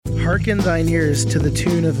Hearken thine ears to the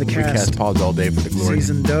tune of the We cast. cast pods all day for the glory.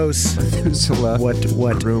 Season dose. Methuselah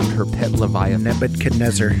What? groomed her pet Leviathan.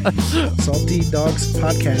 Nebuchadnezzar. Salty Dogs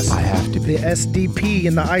Podcast. I have to be. The SDP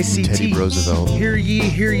and the ICT. Teddy Roosevelt. Hear ye,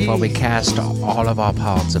 hear ye. For we cast all of our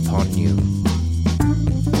pods upon you.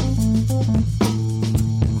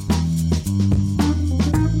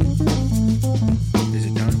 Is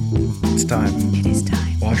it time? It's time. It is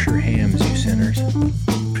time. Wash your hams, you sinners.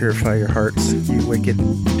 Purify your hearts, you wicked.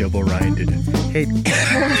 Double-rinded. Hey,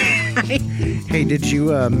 hey, did you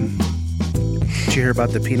hear about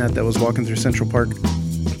the peanut that was walking through Central Park?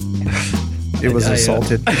 It was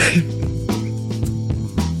assaulted.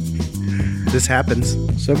 This happens.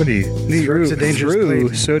 Somebody New York's a dangerous threw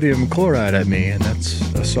place. sodium chloride at me, and that's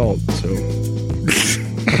assault, so...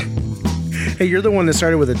 Hey, you're the one that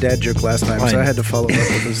started with a dad joke last time, so I had to follow up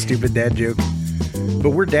with a stupid dad joke. But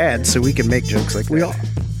we're dads, so we can make jokes like that.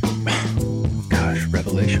 Gosh,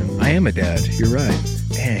 revelation. I am a dad. You're right.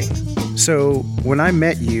 Dang. So, when I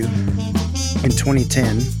met you in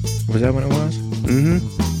 2010... Was that when it was? Mm-hmm.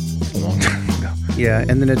 It's a long time ago. Yeah,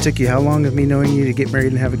 and then it took you how long of me knowing you to get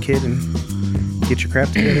married and have a kid and get your crap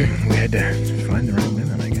together? We had to find the right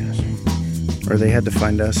women, I guess. Or they had to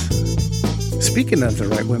find us. Speaking of the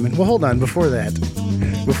right women, well, hold on, before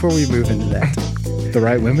we move into that. The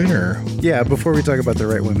right women, or? Yeah, before we talk about the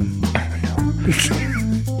right women.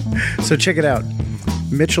 So check it out.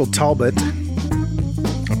 Mitchell Talbot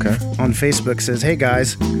Okay. on Facebook says, "Hey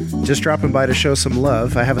guys, just dropping by to show some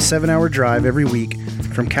love. I have a 7-hour drive every week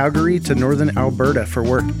from Calgary to northern Alberta for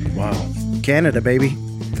work. Wow. Canada, baby.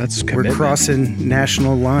 That's commitment. We're crossing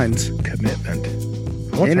national lines. Commitment.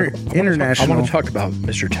 International. I want to talk about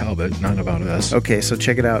Mr. Talbot, not about us. Okay, so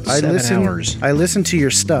check it out. 7 hours. I listen to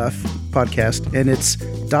your stuff podcast, and it's ...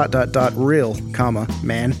 real,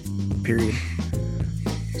 man, period.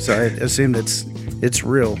 So I assume it's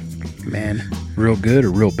real, man. Real good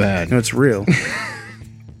or real bad? No, it's real.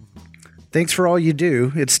 Thanks for all you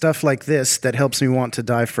do. It's stuff like this that helps me want to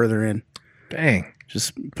dive further in. Dang.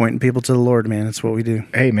 Just pointing people to the Lord, man. That's what we do.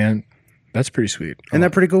 Hey, man. That's pretty sweet. Isn't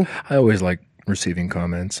that pretty cool? I always like receiving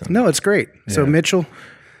comments. No, it's great. So, Yeah. Mitchell,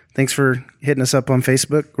 thanks for hitting us up on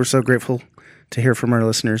Facebook. We're so grateful to hear from our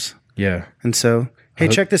listeners. Yeah. And so, hey,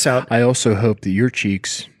 check this out. I also hope that your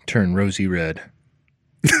cheeks turn rosy red.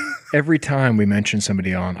 Every time we mention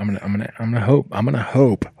somebody on, I'm gonna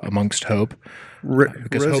hope amongst hope.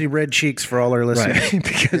 Rosy red cheeks for all our listeners. Right.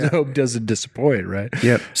 Because hope doesn't disappoint, right?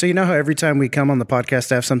 Yep. So you know how every time we come on the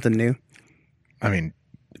podcast, I have something new? I mean,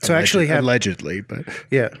 So actually have... allegedly, but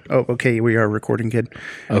Yeah. Oh, okay. We are recording, kid.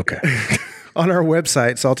 okay. On our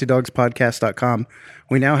website, saltydogspodcast.com,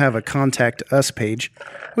 we now have a Contact Us page,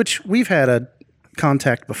 which we've had a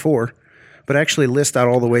contact before, but actually list out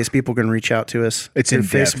all the ways people can reach out to us. It's through in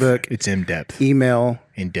depth. Facebook, It's in depth. email.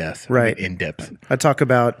 In depth. Right. In depth. I talk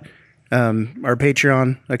about our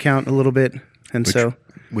Patreon account a little bit, and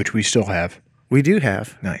Which we still have. we do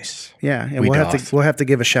have. Nice. Yeah, and We we'll doth. have to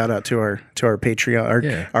give a shout out to our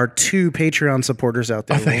Patreon, our 2 Patreon supporters out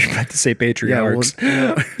there. I thought you were about to say patriarchs.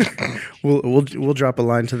 We'll drop a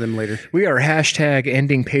line to them later. We are hashtag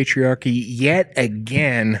ending patriarchy yet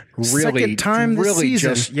again. Really, Second time this really season.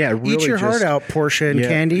 just really Eat your just, heart out, Portia and yeah,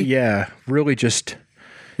 Candy. Yeah, really just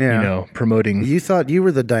Yeah. promoting. You thought you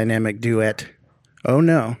were the dynamic duet. Oh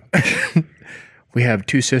no, We have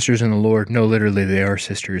 2 sisters in the Lord. No, literally, they are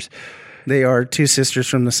sisters. they are 2 sisters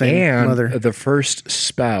from the same And mother. the first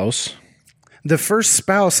spouse. The first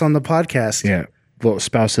spouse on the podcast. Yeah, well,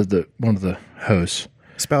 spouse of one of the hosts.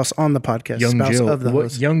 Spouse on the podcast. Young spouse Jill. of the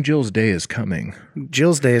host. Young Jill's day is coming.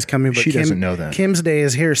 Jill's day is coming, but She doesn't know that. Kim's day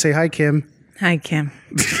is here. Say hi, Kim. Hi, Kim.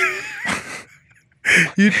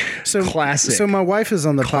 So Classic. So my wife is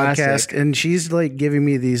on the Classic. podcast, and she's like giving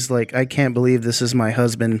me these like, I can't believe this is my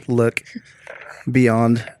husband look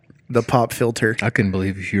beyond the pop filter. I couldn't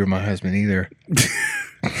believe if you were my husband either.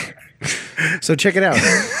 So check it out.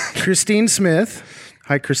 Christine Smith.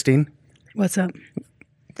 Hi, Christine. What's up?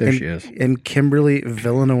 There she is. And Kimberly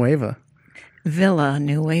Villanueva.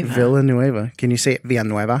 Villanueva. Villanueva. Can you say it?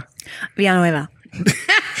 Villanueva? Villanueva.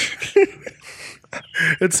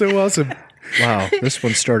 It's so awesome. Wow, this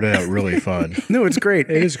one started out really fun. No, it's great.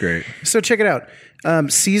 It is great. So check it out.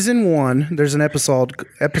 Season 1, there's an episode.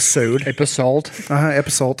 Episode. Episode.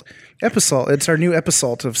 It's our new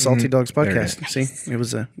episode of Salty Dogs Podcast. See, it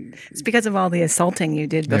was a... It's because of all the assaulting you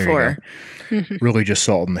did There you before. Really just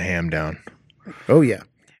salting the ham down. Oh, yeah.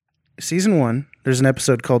 Season 1, there's an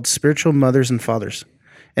episode called Spiritual Mothers and Fathers.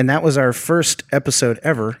 And that was our first episode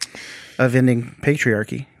ever of ending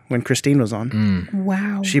patriarchy. when Christine was on.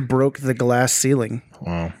 Wow. She broke the glass ceiling.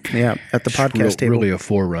 Wow. Yeah, at the podcast table. Really a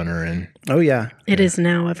forerunner. And Oh yeah, It is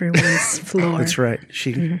now everyone's floor. that's right.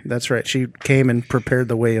 That's right. She came and prepared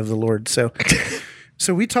the way of the Lord. So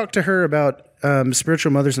we talked to her about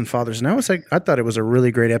spiritual mothers and fathers, and I thought it was a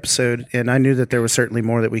really great episode, and I knew that there was certainly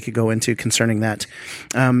more that we could go into concerning that.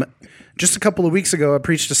 Just a couple of weeks ago, I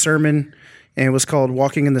preached a sermon, and it was called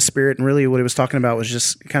Walking in the Spirit, and really what it was talking about was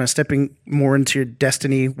just kind of stepping more into your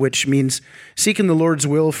destiny, which means seeking the Lord's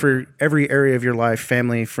will for every area of your life,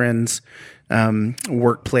 family, friends,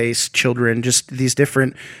 workplace, children, just these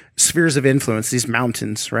different spheres of influence, these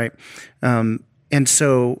mountains, right? And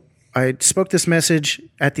so I spoke this message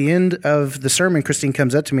at the end of the sermon. Christine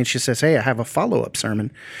comes up to me and she says, "Hey, I have a follow-up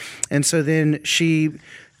sermon." And so then she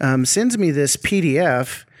sends me this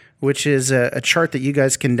PDF, which is a chart that you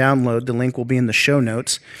guys can download. The link will be in the show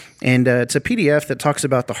notes. And it's a PDF that talks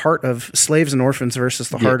about the heart of slaves and orphans versus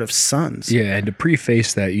the heart of sons. yeah, and to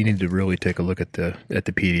preface that, you need to really take a look at the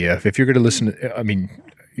PDF. If you're going to listen to, I mean,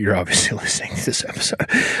 you're obviously listening to this episode,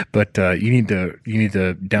 but you need to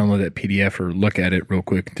download that PDF or look at it real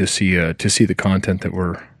quick to see the content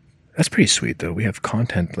that's pretty sweet though. We have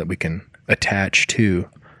content that we can attach to.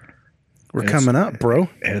 We're coming up, bro.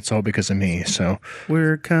 And it's all because of me. So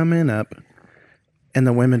We're coming up. And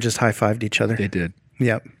the women just high-fived each other. they did.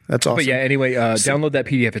 Yep, that's awesome. But yeah, anyway, download that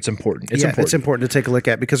PDF. It's important. It's important. It's important to take a look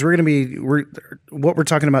at because what we're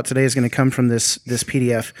talking about today is going to come from this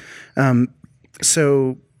PDF.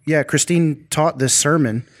 So yeah, Christine taught this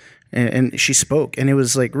sermon and she spoke, and it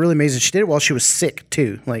was like really amazing. She did it while she was sick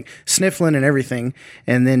too, like sniffling and everything,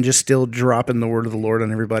 and then just still dropping the word of the Lord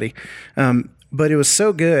on everybody. But it was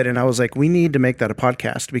so good, and I was like, we need to make that a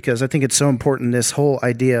podcast because I think it's so important, this whole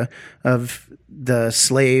idea of the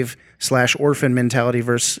slave/orphan mentality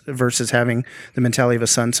versus having the mentality of a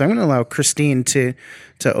son. So I'm going to allow Christine to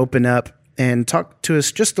open up and talk to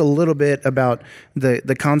us just a little bit about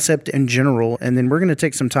the concept in general, and then we're going to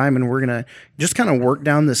take some time and we're going to just kind of work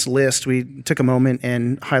down this list. We took a moment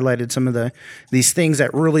and highlighted some of these things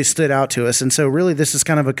that really stood out to us, and so really this is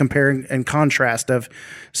kind of a compare and contrast of,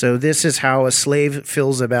 so this is how a slave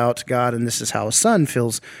feels about God, and this is how a son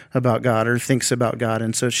feels about God or thinks about God,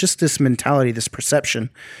 and so it's just this mentality, this perception.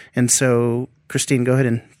 And so Christine, go ahead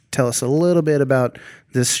and tell us a little bit about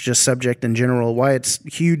this just subject in general, why it's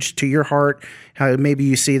huge to your heart, how maybe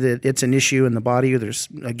you see that it's an issue in the body. There's,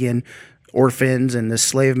 again, orphans and this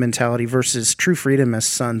slave mentality versus true freedom as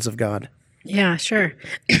sons of God. Yeah, sure.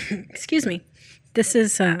 Excuse me. This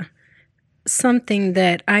is something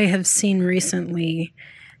that I have seen recently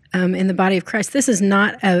in the body of Christ. This is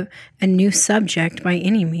not a new subject by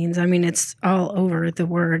any means. I mean, it's all over the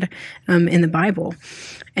Word in the Bible.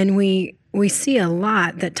 And we see a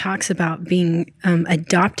lot that talks about being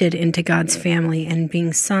adopted into God's family and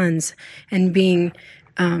being sons and being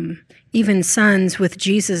even sons with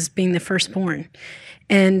Jesus being the firstborn.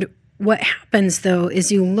 And what happens, though,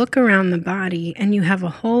 is you look around the body and you have a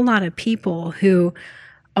whole lot of people who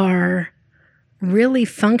are really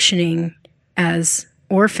functioning as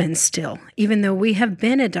orphans still. Even though we have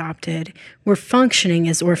been adopted, we're functioning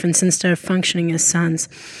as orphans instead of functioning as sons.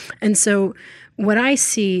 And so what I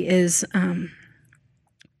see is that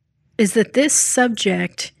this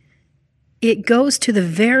subject, it goes to the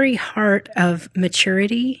very heart of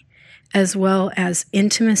maturity as well as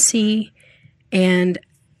intimacy and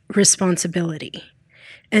responsibility.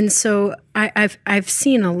 And so I've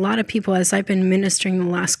seen a lot of people, as I've been ministering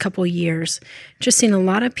the last couple years, just seen a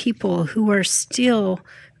lot of people who are still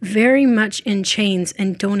very much in chains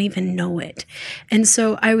and don't even know it. And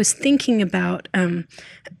so I was thinking about,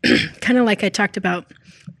 kind of like I talked about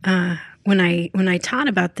when I taught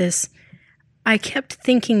about this, I kept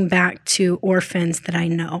thinking back to orphans that I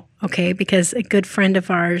know, okay? Because a good friend of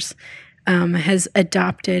ours has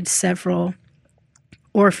adopted several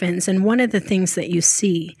orphans. And one of the things that you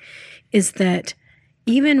see is that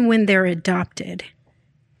even when they're adopted,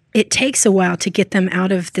 it takes a while to get them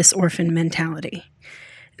out of this orphan mentality.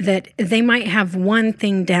 That they might have one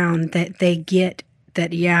thing down that they get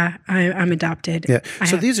that, yeah, I'm adopted. Yeah.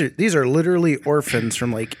 So these are literally orphans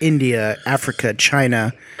from like India, Africa,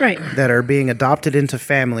 China, right, that are being adopted into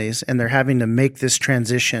families, and they're having to make this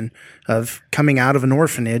transition of coming out of an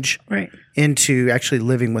orphanage right, into actually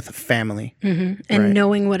living with a family. mm-hmm. And right,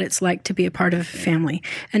 knowing what it's like to be a part of a family.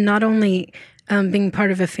 And not only being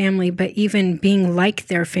part of a family, but even being like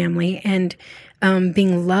their family and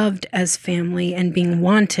being loved as family and being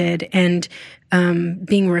wanted and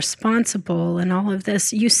being responsible and all of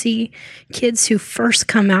this. You see kids who first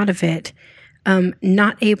come out of it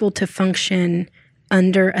not able to function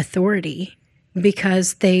under authority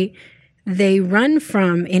because they they run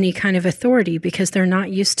from any kind of authority because they're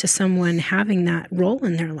not used to someone having that role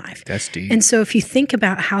in their life. That's deep. And so if you think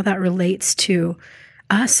about how that relates to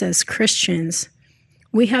us as Christians,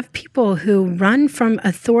 we have people who run from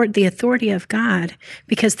the authority of God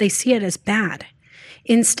because they see it as bad.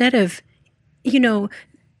 Instead of,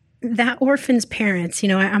 that orphan's parents,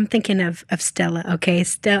 I'm thinking of Stella, okay?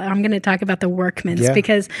 Stella, I'm going to talk about the Workmans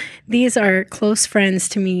because these are close friends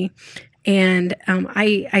to me. And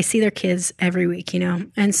I see their kids every week,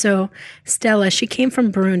 And so Stella, she came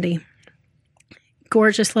from Burundi.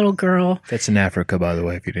 Gorgeous little girl. That's in Africa, by the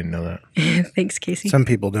way, if you didn't know that. Thanks, Casey. Some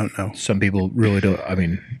people don't know. Some people really don't. I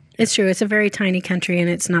mean, it's true. It's a very tiny country, and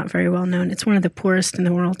it's not very well known. It's one of the poorest in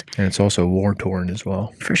the world. And it's also war-torn as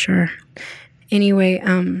well. For sure. Anyway,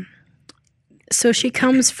 so she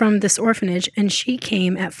comes from this orphanage, and she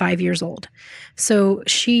came at 5 years old. So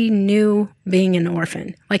she knew being an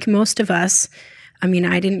orphan. Like most of us, I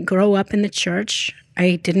didn't grow up in the church.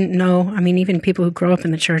 I didn't know. Even people who grow up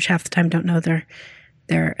in the church half the time don't know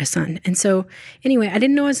they're a son. And so anyway, I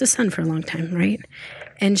didn't know I was a son for a long time, right?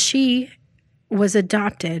 And she was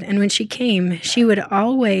adopted. And when she came, she would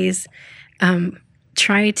always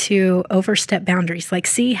try to overstep boundaries, like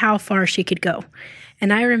see how far she could go.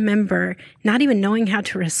 And I remember not even knowing how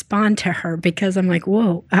to respond to her because I'm like,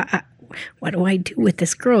 whoa, what do I do with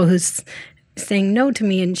this girl who's saying no to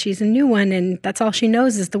me, and she's a new one, and that's all she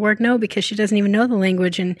knows is the word no because she doesn't even know the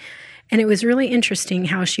language. And it was really interesting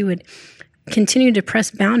how she would continue to press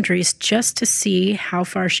boundaries just to see how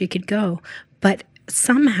far she could go. But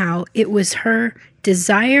somehow it was her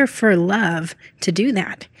desire for love to do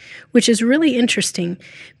that, which is really interesting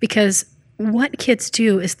because what kids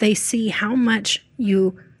do is they see how much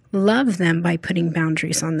you love them by putting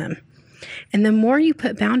boundaries on them. And the more you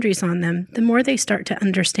put boundaries on them, the more they start to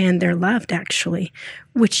understand they're loved, actually,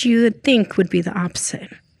 which you would think would be the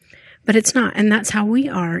opposite. But it's not. And that's how we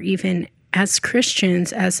are, even as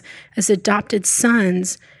Christians, as adopted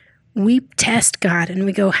sons. We test God and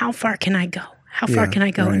we go, how far can I go? How far can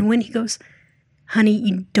I go? Right. And when he goes, honey,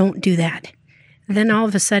 you don't do that. Then all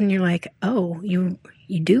of a sudden you're like, oh, you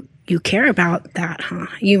care about that, huh?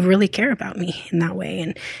 You really care about me in that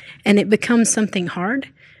way. And it becomes something hard,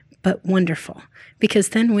 but wonderful. Because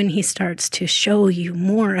then when he starts to show you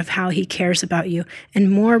more of how he cares about you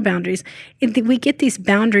and more boundaries, we get these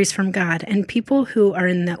boundaries from God. And people who are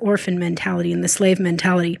in the orphan mentality and the slave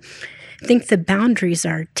mentality think the boundaries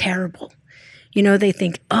are terrible. They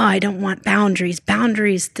think, oh, I don't want boundaries.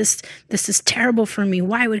 Boundaries, this is terrible for me.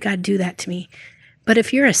 Why would God do that to me? But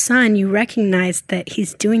if you're a son, you recognize that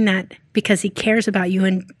he's doing that because he cares about you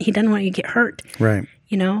and he doesn't want you to get hurt. Right.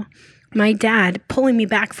 My dad pulling me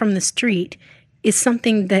back from the street is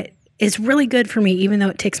something that is really good for me, even though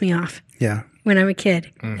it ticks me off. Yeah. When I'm a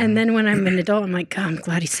kid. Mm-hmm. And then when I'm an adult, I'm like, God, I'm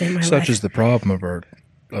glad he saved my life. Such is the problem of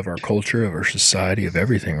our culture, of our society, of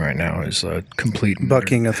everything right now is complete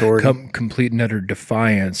bucking authority, complete and utter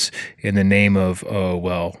defiance in the name of, oh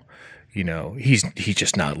well, he's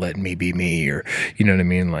just not letting me be me, or you know what I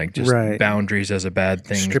mean, like just boundaries as a bad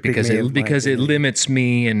thing because it limits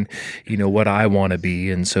me and what I want to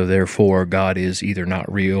be, and so therefore God is either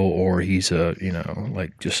not real or he's a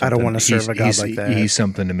like just I don't want to serve a God like that. He's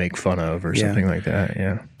something to make fun of or something like that.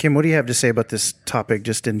 Yeah. Kim, what do you have to say about this topic,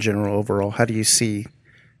 just in general overall? How do you see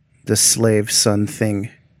the slave son thing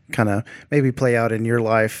kind of maybe play out in your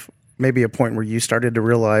life? Maybe a point where you started to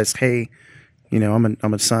realize, hey,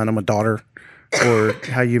 I'm a son, I'm a daughter, or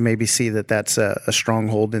how you maybe see that that's a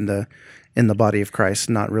stronghold in the body of Christ,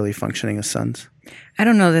 not really functioning as sons. I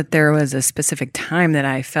don't know that there was a specific time that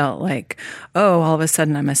I felt like, oh, all of a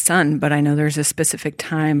sudden I'm a son, but I know there's a specific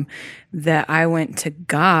time that I went to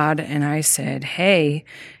God and I said, hey,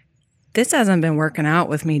 this hasn't been working out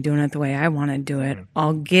with me doing it the way I want to do it.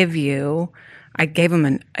 I gave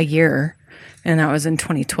him a year. And that was in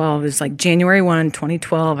 2012. It was like January 1,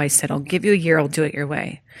 2012. I said, I'll give you a year. I'll do it your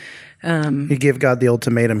way. You give God the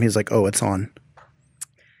ultimatum. He's like, oh, it's on.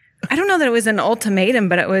 I don't know that it was an ultimatum,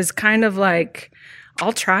 but it was kind of like,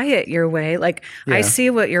 I'll try it your way. Like, I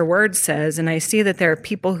see what your word says, and I see that there are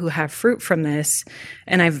people who have fruit from this,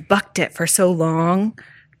 and I've bucked it for so long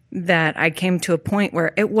that I came to a point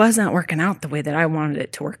where it wasn't working out the way that I wanted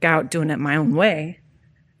it to work out, doing it my own way.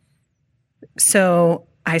 So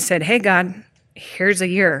I said, hey, God, here's a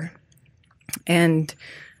year. And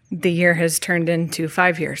the year has turned into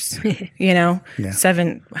 5 years,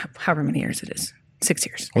 7, however many years it is, 6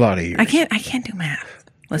 years. A lot of years. I can't do math.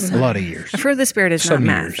 Listen. A lot of years. For the Spirit is not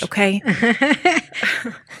math, years. Okay?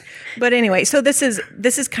 But anyway, so this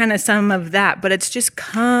is kind of some of that, but it's just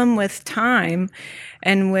come with time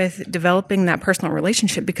and with developing that personal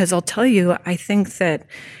relationship, because I'll tell you, I think that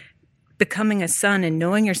becoming a son and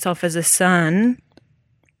knowing yourself as a son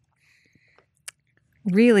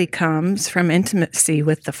really comes from intimacy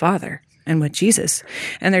with the Father and with Jesus.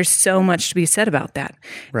 And there's so much to be said about that.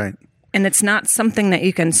 Right. And it's not something that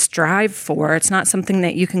you can strive for. It's not something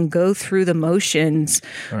that you can go through the motions.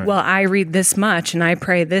 Right. Well, I read this much and I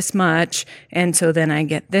pray this much, and so then I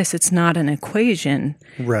get this. It's not an equation.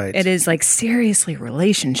 Right. It is like seriously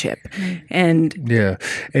relationship. And yeah.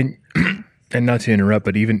 And not to interrupt,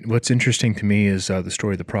 but even what's interesting to me is the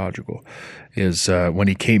story of the prodigal is when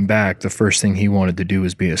he came back, the first thing he wanted to do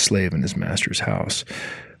was be a slave in his master's house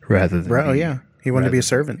rather than he wanted to be a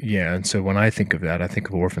servant. Yeah, and so when I think of that, I think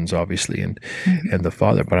of orphans, obviously, and the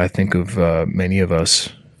father. But I think of many of us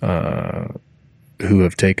who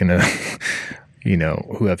have taken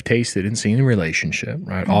who have tasted and seen a relationship.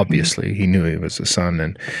 Right? Mm-hmm. Obviously, he knew he was a son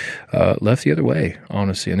and left the other way.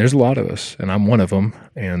 Honestly, and there's a lot of us, and I'm one of them.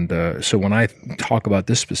 And so when I talk about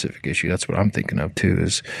this specific issue, that's what I'm thinking of too.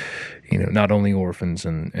 Is not only orphans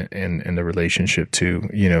and the relationship to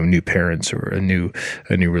new parents or a new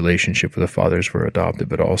relationship with the fathers were adopted,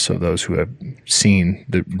 but also those who have seen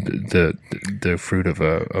the fruit of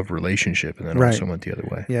a relationship and then also went the other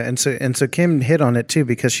way. Yeah, and so Kim hit on it too,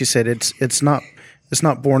 because she said it's not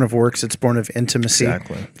born of works, it's born of intimacy.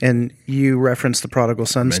 Exactly. And you referenced the prodigal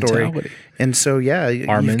son story. And so,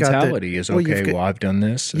 our mentality is, okay, I've done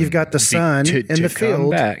this. You've got the son in the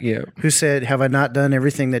field yeah. who said, have I not done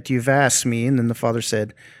everything that you've asked me? And then the father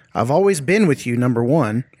said, I've always been with you, number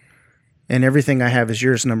one, and everything I have is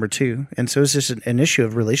yours, number two. And so it's just an issue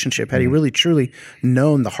of relationship. Had he really, truly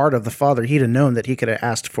known the heart of the father, he'd have known that he could have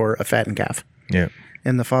asked for a fattened calf. Yeah.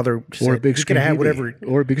 And the father said, or a big screen TV. Whatever.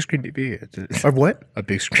 Or a big screen TV. Or what? A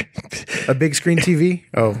big screen. A big screen TV?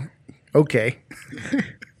 Oh, okay.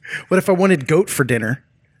 What if I wanted goat for dinner?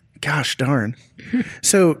 Gosh darn.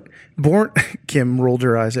 So, Kim rolled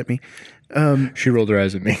her eyes at me. She rolled her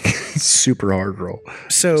eyes at me. Super hard roll.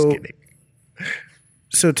 So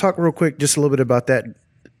talk real quick just a little bit about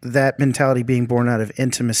that mentality being born out of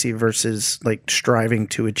intimacy versus like striving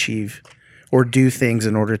to achieve or do things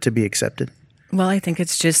in order to be accepted. Well, I think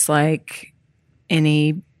it's just like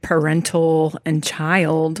any parental and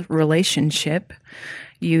child relationship.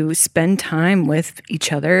 You spend time with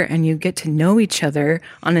each other and you get to know each other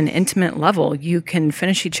on an intimate level. You can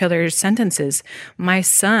finish each other's sentences. My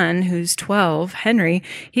son, who's 12, Henry,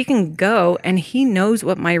 he can go and he knows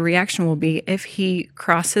what my reaction will be if he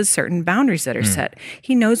crosses certain boundaries that are set.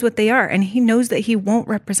 He knows what they are, and he knows that he won't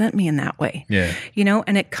represent me in that way. Yeah.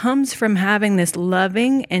 And it comes from having this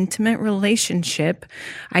loving, intimate relationship.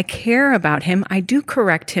 I care about him. I do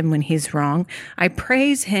correct him when he's wrong. I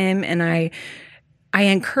praise him, and I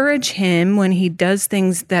encourage him when he does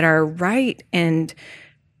things that are right. And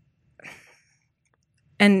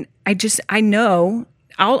I know,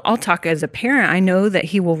 I'll talk as a parent, I know that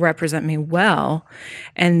he will represent me well,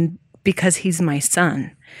 and because he's my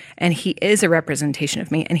son, and he is a representation of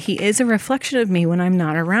me, and he is a reflection of me when I'm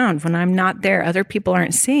not around. When I'm not there, other people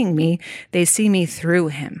aren't seeing me, they see me through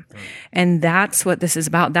him. And that's what this is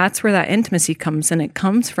about. That's where that intimacy comes, and it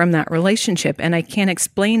comes from that relationship. And I can't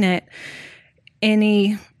explain it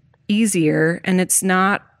any easier, and it's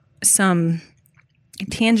not some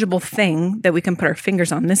tangible thing that we can put our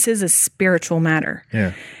fingers on. This is a spiritual matter.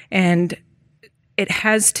 Yeah. And it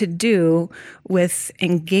has to do with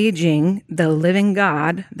engaging the living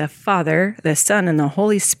God, the Father, the Son, and the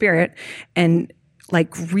Holy Spirit, and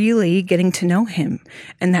like really getting to know him.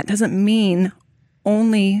 And that doesn't mean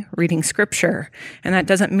only reading scripture, and that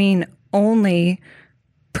doesn't mean only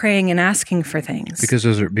praying and asking for things,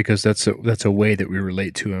 because that's a way that we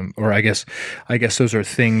relate to him. Or I guess those are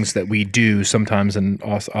things that we do sometimes, and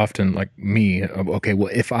often, like me. Okay, well,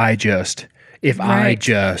 if I just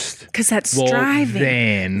because that's striving,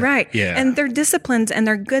 then yeah. And they're disciplines and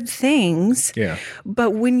they're good things. Yeah.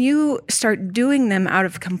 But when you start doing them out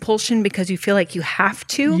of compulsion because you feel like you have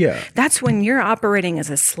to, that's when you're operating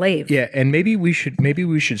as a slave. Yeah, and maybe we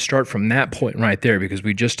should start from that point right there, because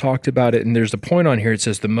we just talked about it, and there's a point on here. It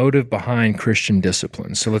says the motive behind Christian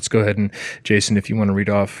disciplines. So let's go ahead and, Jason, if you want to read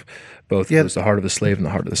off both of those, the heart of the slave and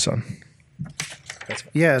the heart of the son.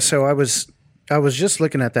 Yeah. So I was just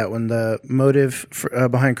looking at that one, the motive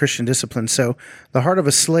behind Christian discipline. So the heart of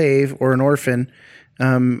a slave or an orphan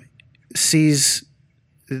sees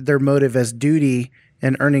their motive as duty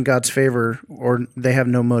and earning God's favor, or they have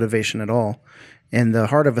no motivation at all. And the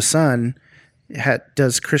heart of a son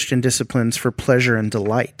does Christian disciplines for pleasure and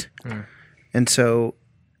delight. And so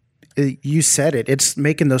you said it. It's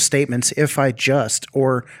making those statements, if I just,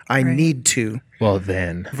 or I need to, Well,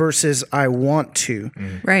 then. versus I want to.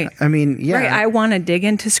 Right. I mean, yeah. Right. I want to dig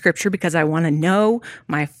into scripture because I want to know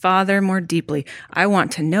my Father more deeply. I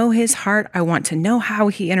want to know his heart. I want to know how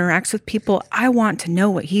he interacts with people. I want to know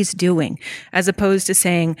what he's doing, as opposed to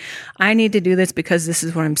saying, I need to do this because this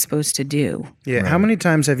is what I'm supposed to do. Yeah. Right. How many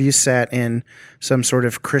times have you sat in some sort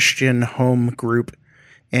of Christian home group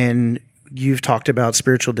and you've talked about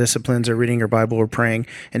spiritual disciplines or reading your Bible or praying,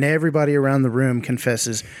 and everybody around the room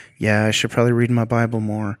confesses, yeah, I should probably read my Bible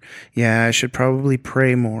more. Yeah, I should probably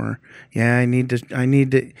pray more. Yeah, I need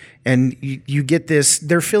to, and you get this,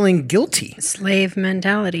 they're feeling guilty. Slave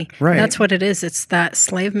mentality. Right. That's what it is. It's that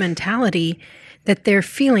slave mentality that they're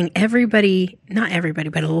feeling. Everybody, not everybody,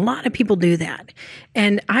 but a lot of people do that.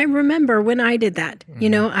 And I remember when I did that,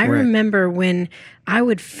 I remember when I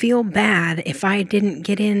would feel bad if I didn't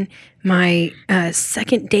get in my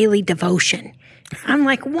second daily devotion. I'm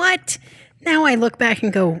like, what? Now I look back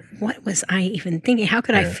and go, what was I even thinking? How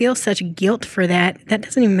could I feel such guilt for that? That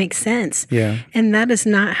doesn't even make sense. Yeah. And that is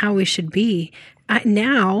not how we should be.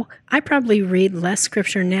 I probably read less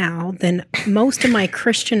scripture now than most of my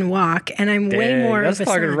Christian walk, and I'm way more that's of a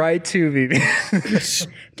talking son. right to me.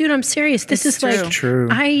 Dude, I'm serious. This is like true.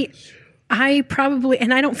 I probably,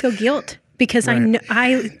 and I don't feel guilt because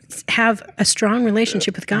I have a strong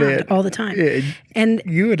relationship with God all the time. And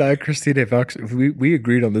you and I, Christina, we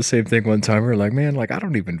agreed on the same thing one time. We were like, man, like I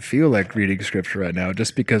don't even feel like reading scripture right now,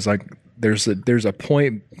 just because like there's a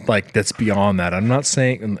point like that's beyond that. I'm not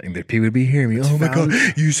saying that people would be hearing me. Oh my God,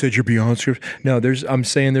 you said you're beyond scripture. No, I'm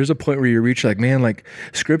saying there's a point where you reach like, man, like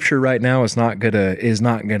scripture right now is not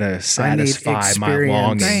gonna satisfy my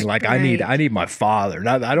longing. Right, like I need my Father.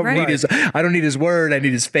 I don't need his word. I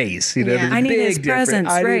need his face. You know, Yeah. I need his presence.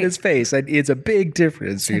 I right. need his face. It's a big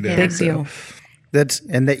difference. You know, Big deal.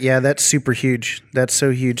 That's super huge. That's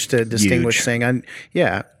so huge to distinguish. Huge. Saying,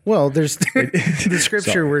 well, there's the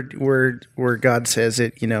scripture where God says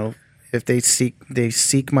it. If they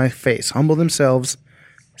seek my face, humble themselves,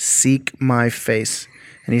 seek my face,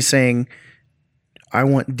 and He's saying, I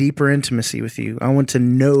want deeper intimacy with you. I want to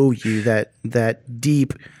know you, that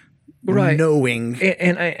deep. Right. Knowing.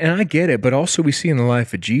 And I get it, but also we see in the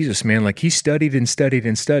life of Jesus, man, like he studied and studied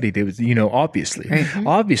and studied. It was,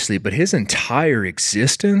 obviously, but his entire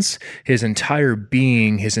existence, his entire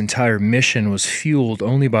being, his entire mission was fueled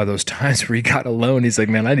only by those times where he got alone. He's like,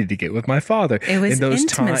 man, I need to get with my Father. It was in those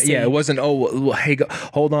intimacy. times. Yeah, it wasn't, hey,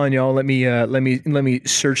 hold on, y'all. Let me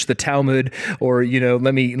search the Talmud, or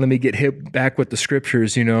let me get hit back with the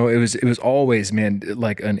scriptures. It was always, man,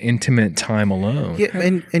 like an intimate time alone. Yeah,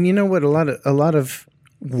 and you know what, a lot of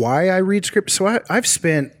why I read scripture. So I've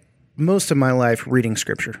spent most of my life reading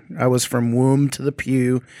scripture. I was from womb to the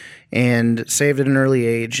pew and saved at an early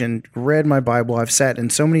age and read my Bible. I've sat in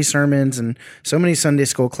so many sermons and so many Sunday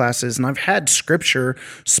school classes, and I've had scripture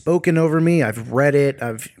spoken over me. I've read it.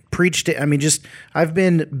 I've preached it. I mean, I've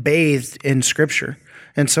been bathed in scripture.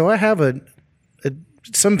 And so I have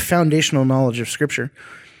some foundational knowledge of scripture.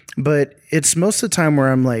 But it's most of the time where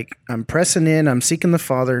I'm pressing in, I'm seeking the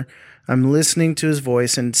Father, I'm listening to his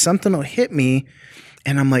voice, and something will hit me,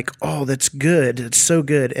 and I'm like, oh, that's good. It's so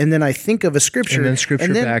good. And then I think of a scripture. And then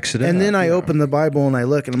scripture backs it up. And then I open the Bible and I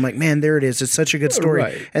look, and I'm like, man, there it is. It's such a good story.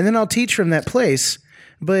 Right. And then I'll teach from that place.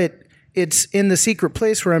 But it's in the secret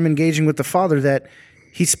place where I'm engaging with the Father that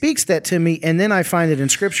he speaks that to me, and then I find it in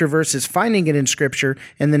scripture versus finding it in scripture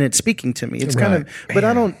and then it's speaking to me. It's kind of, but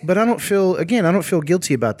I don't feel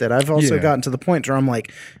guilty about that. I've also gotten to the point where I'm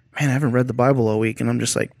like, man, I haven't read the Bible all week, and I'm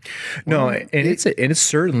just like, well, no, and it's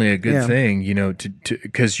certainly a good thing,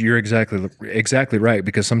 because you're exactly right.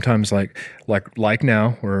 Because sometimes like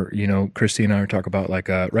now, where Christy and I are talking about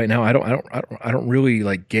right now, I don't really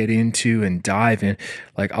like get into and dive in.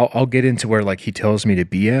 Like I'll get into where like he tells me to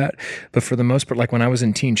be at, but for the most part, like when I was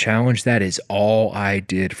in Teen Challenge, that is all I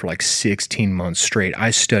did for like 16 months straight.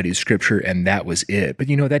 I studied scripture, and that was it. But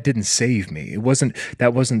that didn't save me.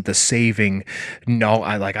 That wasn't the saving. No,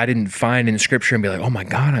 I didn't find in scripture and be like, oh my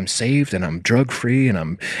God, I'm saved and I'm drug free and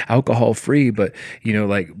I'm alcohol free. But,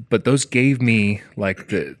 but those gave me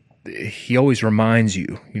like he always reminds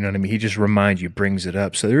you, you know what I mean? He just reminds you, brings it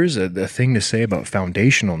up. So there is a thing to say about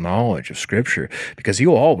foundational knowledge of scripture, because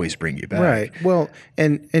he'll always bring you back. Right. Well,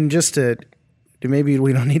 and just to maybe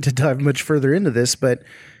we don't need to dive much further into this, but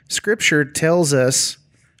scripture tells us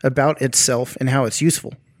about itself and how it's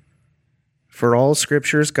useful. For all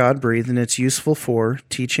scripture is God-breathed, and it's useful for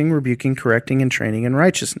teaching, rebuking, correcting, and training in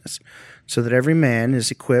righteousness, so that every man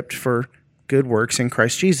is equipped for good works in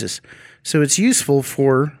Christ Jesus. So it's useful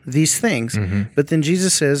for these things. But then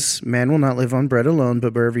Jesus says, man will not live on bread alone,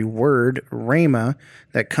 but by every word, rhema,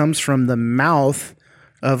 that comes from the mouth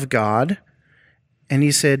of God. And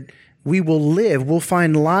he said, we will live, we'll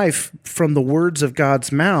find life from the words of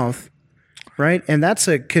God's mouth. Right, and that's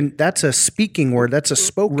a speaking word. That's a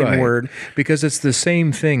spoken word, because it's the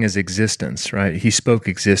same thing as existence. Right, he spoke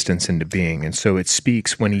existence into being, and so it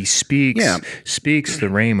speaks. When he speaks, speaks the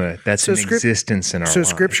rhema. That's an existence in our life. So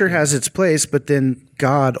Scripture has its place, but then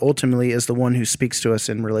God ultimately is the one who speaks to us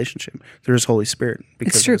in relationship through His Holy Spirit.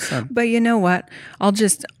 It's true, but you know what? I'll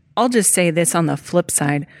just say this on the flip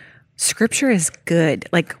side. Scripture is good.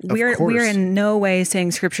 Like we're in no way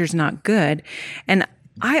saying Scripture's not good, and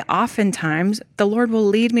I oftentimes, the Lord will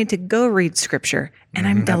lead me to go read Scripture, and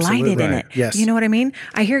I'm delighted in it. Yes. You know what I mean?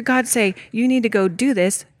 I hear God say, you need to go do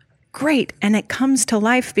this. Great. And it comes to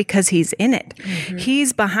life because He's in it.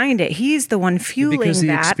 He's behind it. He's the one fueling that. Because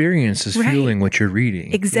the experience is fueling what you're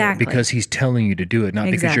reading. Exactly. Because He's telling you to do it,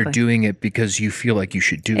 not because you're doing it because you feel like you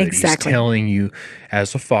should do it. Exactly. He's telling you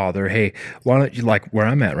as a father, hey, why don't you, like where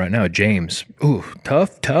I'm at right now, James. Ooh,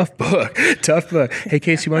 tough book. Tough book. Hey,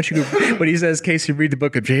 Casey, why don't you go, when he says, Casey, read the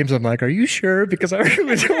book of James, I'm like, are you sure? Because I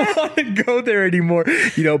really don't want to go there anymore.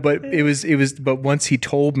 But once he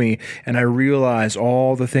told me and I realized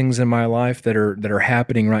all the things in my life that are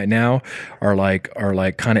happening right now are like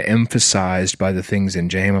kind of emphasized by the things in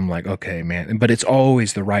James. I'm like, okay, man, but it's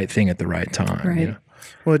always the right thing at the right time. Right. You know?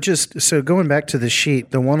 Well, so going back to the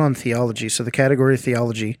sheet, the one on theology, so the category of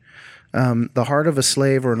theology, the heart of a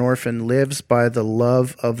slave or an orphan lives by the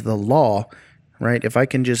love of the law, right? If I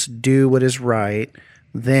can just do what is right,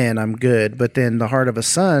 then I'm good. But then the heart of a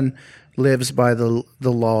son lives by the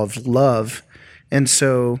law of love. And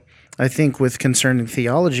so I think with concerning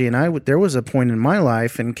theology, and there was a point in my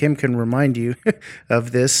life, and Kim can remind you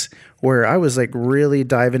of this, where I was like really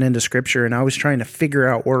diving into Scripture, and I was trying to figure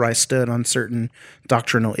out where I stood on certain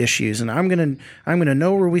doctrinal issues, and I'm gonna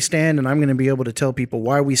know where we stand, and I'm gonna be able to tell people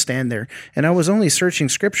why we stand there. And I was only searching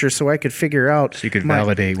Scripture so I could figure out, so you could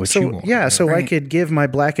validate what you want. Yeah, so I could give my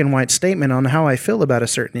black and white statement on how I feel about a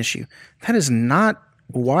certain issue. That is not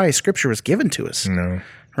why Scripture was given to us. No.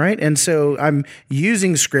 Right. And so I'm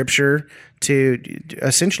using Scripture to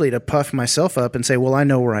essentially to puff myself up and say, well, I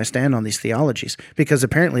know where I stand on these theologies, because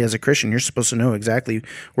apparently as a Christian, you're supposed to know exactly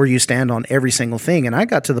where you stand on every single thing. And I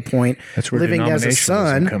got to the point that's where living as a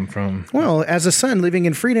son, come from. Well, as a son living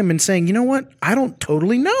in freedom and saying, you know what, I don't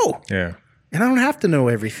totally know. Yeah. And I don't have to know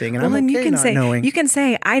everything. And I'm okay knowing. You can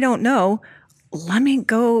say, I don't know. Let me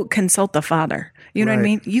go consult the Father. You know what I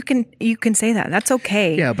mean? You can say that. That's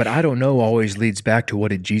okay. Yeah, but I don't know always leads back to what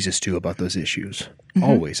did Jesus do about those issues?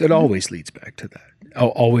 Always. It always leads back to that.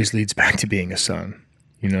 Always leads back to being a son.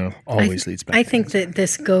 Always leads back. I think that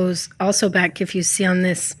this goes also back, if you see on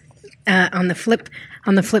this, on the flip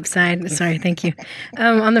side. Sorry, thank you.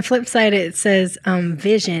 On the flip side, it says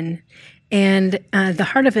vision, and the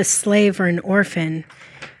heart of a slave or an orphan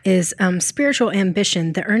is spiritual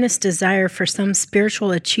ambition, the earnest desire for some spiritual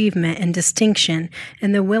achievement and distinction,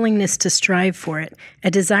 and the willingness to strive for it, a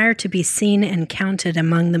desire to be seen and counted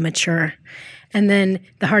among the mature. And then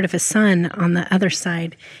the heart of a son, on the other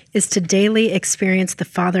side, is to daily experience the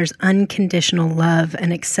Father's unconditional love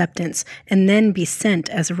and acceptance, and then be sent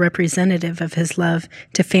as a representative of His love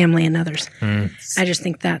to family and others. I just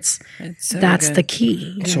think that's the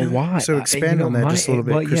key. So why? So expand on that just a little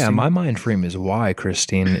bit, Christine. Yeah, my mind frame is why,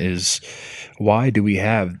 Christine, why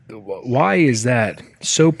is that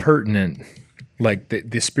so pertinent? Like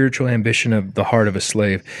the spiritual ambition of the heart of a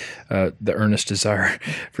slave, the earnest desire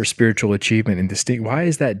for spiritual achievement and distinct. Why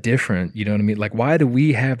is that different? You know what I mean? Like, why do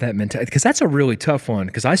we have that mentality? Because that's a really tough one.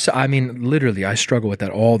 Because I mean, literally, I struggle with that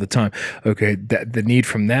all the time. Okay, the need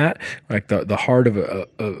from that, like the heart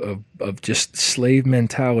of just slave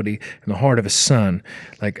mentality and the heart of a son.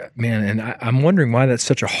 Like, man, and I'm wondering why that's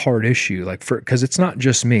such a hard issue. Like, because it's not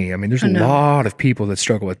just me. I mean, there's a lot of people that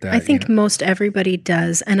struggle with that. I think most everybody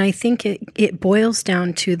does, and I think it boils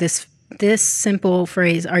down to this simple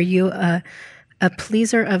phrase: are you a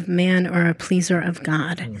pleaser of man or a pleaser of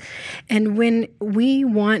God? And when we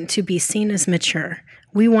want to be seen as mature,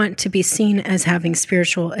 we want to be seen as having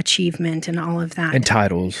spiritual achievement and all of that. And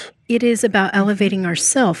titles. It is about elevating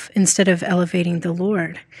ourselves instead of elevating the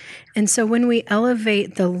Lord. And so when we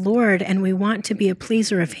elevate the Lord and we want to be a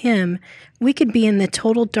pleaser of Him, we could be in the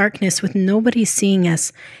total darkness with nobody seeing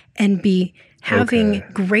us and be having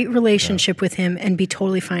great relationship with Him and be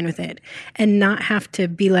totally fine with it, and not have to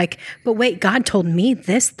be like, but wait, God told me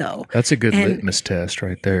this though. That's a good litmus test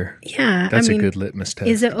right there. Yeah. That's a good litmus test.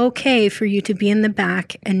 Is it okay for you to be in the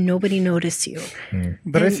back and nobody notice you?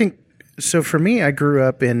 But I think So for me, I grew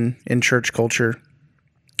up in church culture,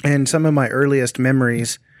 and some of my earliest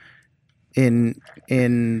memories in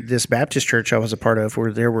this Baptist church I was a part of,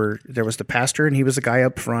 where there was the pastor, and he was the guy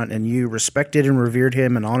up front, and you respected and revered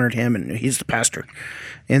him and honored him, and he's the pastor.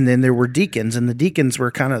 And then there were deacons, and the deacons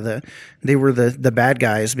were kind of the bad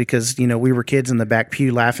guys, because we were kids in the back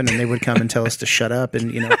pew laughing, and they would come and tell us to shut up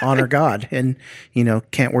and honor God, and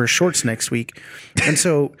can't wear shorts next week. And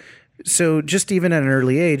so just even at an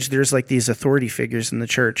early age, there's like these authority figures in the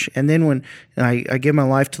church. And then when I give my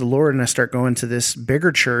life to the Lord and I start going to this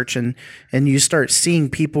bigger church, and you start seeing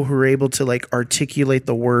people who are able to like articulate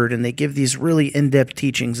the word, and they give these really in-depth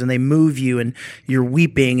teachings, and they move you, and you're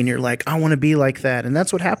weeping, and you're like, I want to be like that. And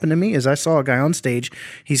that's what happened to me. Is I saw a guy on stage,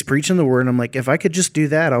 he's preaching the word, and I'm like, if I could just do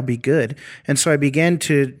that, I'll be good. And so I began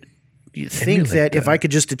to think that if I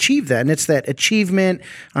could just achieve that, and it's that achievement,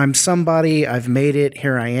 I'm somebody, I've made it,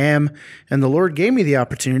 here I am. And the Lord gave me the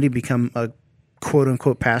opportunity to become a quote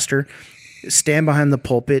unquote pastor, stand behind the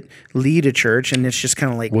pulpit, lead a church. And it's just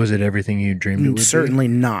kind of like, was it everything you dreamed it would be? Certainly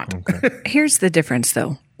not. Okay. Here's the difference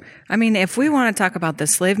though. I mean, if we want to talk about the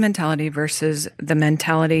slave mentality versus the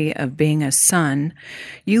mentality of being a son,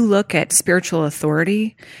 you look at spiritual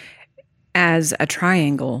authority as a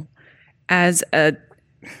triangle,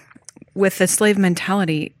 with the slave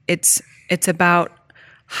mentality, it's about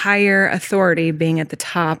higher authority being at the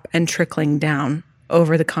top and trickling down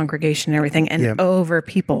over the congregation and everything, and over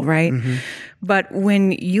people, right? Mm-hmm. But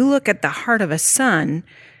when you look at the heart of a son,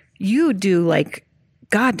 you do like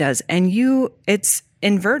God does, and it's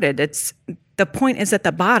inverted. The point is at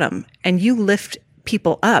the bottom, and you lift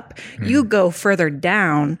people up. You go further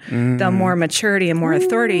down the more maturity and more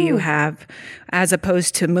authority you have, as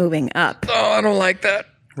opposed to moving up. Oh, I don't like that.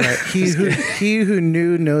 Right. He who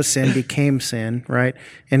knew no sin became sin, right?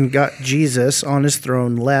 And got Jesus on his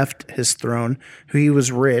throne, left his throne. Who he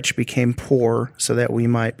was rich became poor, so that we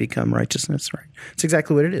might become righteousness, right? It's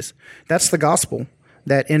exactly what it is. That's the gospel,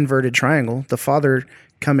 that inverted triangle, the Father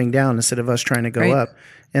coming down instead of us trying to go up.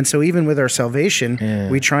 And so even with our salvation,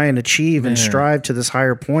 we try and achieve and strive to this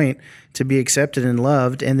higher point to be accepted and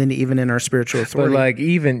loved, and then even in our spiritual authority. But like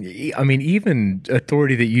even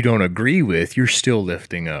authority that you don't agree with, you're still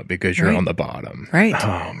lifting up because you're on the bottom. Right.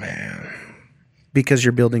 Oh, man. Because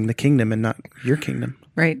you're building the kingdom and not your kingdom.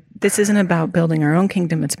 Right. This isn't about building our own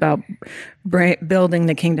kingdom. It's about building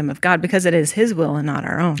the kingdom of God, because it is his will and not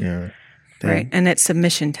our own. Yeah. Right. And it's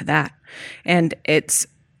submission to that. And it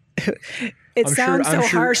sounds so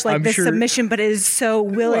harsh, like this submission, but it is so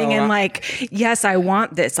willing and like, yes, I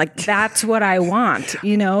want this. Like, that's what I want,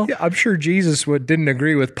 Yeah, I'm sure Jesus didn't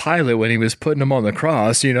agree with Pilate when he was putting him on the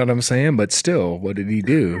cross, you know what I'm saying? But still, what did he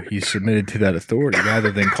do? He submitted to that authority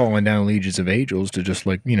rather than calling down legions of angels to just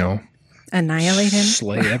annihilate him,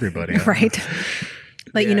 slay everybody. Right.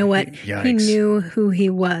 But you know what? Yikes. He knew who he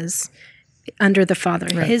was under the Father.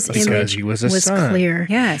 Right. His image was clear.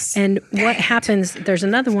 Yes. And what happens, there's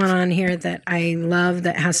another one on here that I love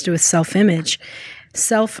that has to do with self-image.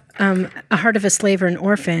 A heart of a slave or an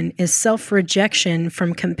orphan is self-rejection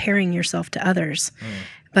from comparing yourself to others.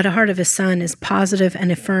 But a heart of a son is positive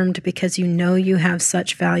and affirmed because you know you have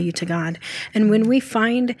such value to God. And when we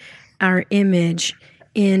find our image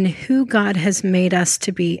in who God has made us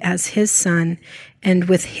to be as his son, and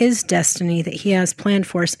with his destiny that he has planned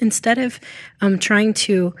for us, instead of trying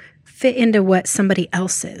to fit into what somebody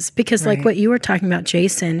else is. Because like what you were talking about,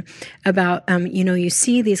 Jason, about, you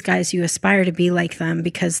see these guys, you aspire to be like them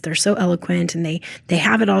because they're so eloquent and they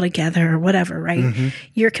have it all together or whatever, right? Mm-hmm.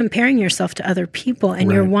 You're comparing yourself to other people,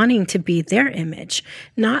 and you're wanting to be their image,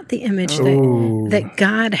 not the image that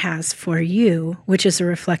God has for you, which is a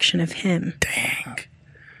reflection of him. Dang.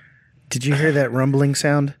 Did you hear that rumbling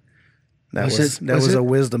sound? That was a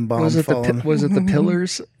wisdom bomb falling. Was it the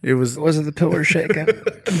pillars? Was it the pillars shaking?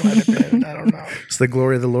 It might have been. I don't know. It's the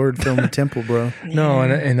glory of the Lord filling the temple, bro. No,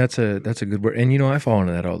 and that's a good word. And I fall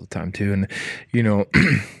into that all the time too. And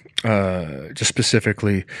just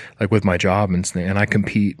specifically like with my job and I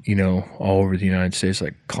compete, all over the United States,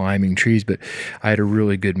 like climbing trees. But I had a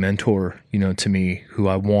really good mentor, to me, who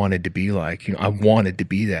I wanted to be like. I wanted to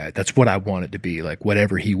be that. That's what I wanted to be, like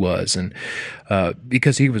whatever he was. And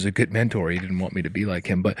because he was a good mentor, he didn't want me to be like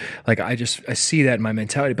him. But like I see that in my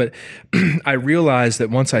mentality. But I realized that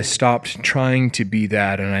once I stopped trying to be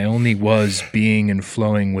that, and I only was being and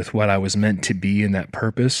flowing with what I was meant to be in that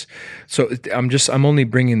purpose. So I'm only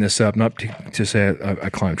bringing this this up, not to say I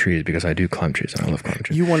climb trees, because I do climb trees and I love climbing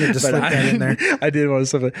trees. You wanted to slip that in there. I did want to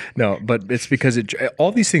slip it. No, but it's because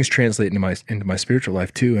all these things translate into my spiritual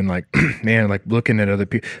life too. And like, man, like looking at other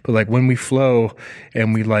people, but like when we flow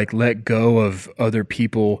and we like let go of other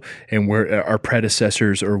people and where our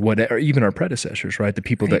predecessors or whatever, even our predecessors, right? The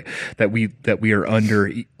people that we are under,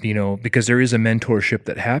 you know, because there is a mentorship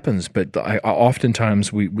that happens. But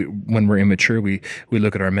oftentimes we when we're immature, we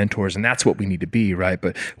look at our mentors, and that's what we need to be, right?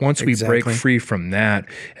 But once we break free from that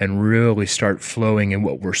and really start flowing in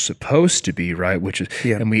what we're supposed to be, right? Which is,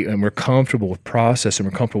 and we're comfortable with process and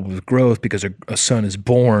we're comfortable with growth, because a son is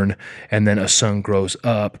born and then a son grows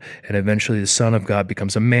up, and eventually the Son of God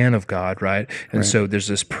becomes a man of God, right? And so there's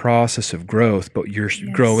this process of growth, but you're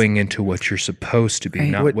growing into what you're supposed to be,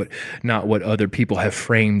 not what other people have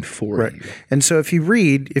framed for you. And so if you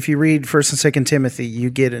read 1st and 2nd Timothy, you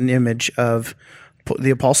get an image of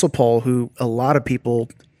the Apostle Paul, who a lot of people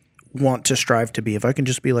want to strive to be. If I can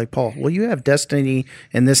just be like Paul, well, you have destiny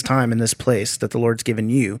in this time, in this place that the Lord's given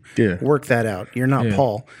you. Work that out. You're not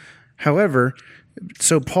Paul. However,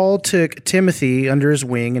 so Paul took Timothy under his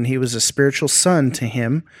wing, and he was a spiritual son to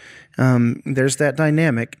him. There's that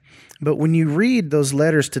dynamic. But when you read those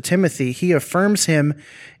letters to Timothy, he affirms him,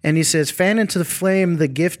 and he says, "Fan into the flame the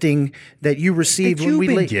gifting that you received that you've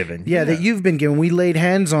been given." That you've been given. We laid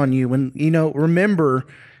hands on you, and remember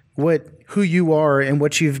who you are and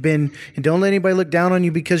what you've been, and don't let anybody look down on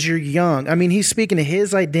you because you're young. I mean, he's speaking to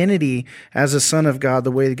his identity as a son of God,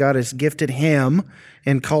 the way that God has gifted him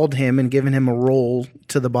and called him and given him a role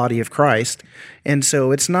to the body of Christ. And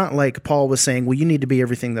so it's not like Paul was saying, well, you need to be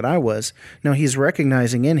everything that I was. No, he's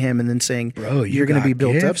recognizing in him and then saying, bro, you're going to be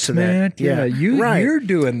built up to that. Yeah, you're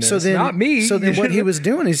doing this, not me. So then what he was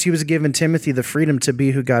doing is he was giving Timothy the freedom to be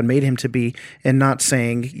who God made him to be, and not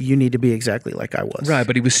saying you need to be exactly like I was. Right,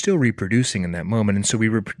 but he was still reproducing in that moment. And so we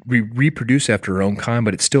reproduce after our own kind,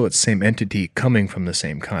 but it's still its same entity coming from the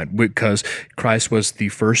same kind, because Christ was the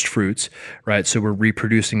first fruits, right? So we're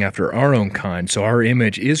reproducing after our own kind. So our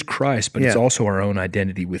image is Christ, but it's also our own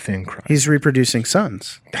identity within Christ. He's reproducing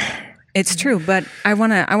sons. It's true, but I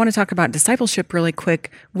want to talk about discipleship really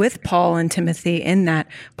quick with Paul and Timothy, in that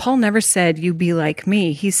Paul never said, "You be like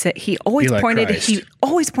me." He said he always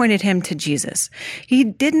pointed him to Jesus. He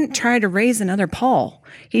didn't try to raise another Paul.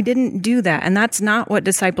 He didn't do that, and that's not what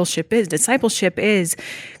discipleship is. Discipleship is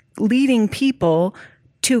leading people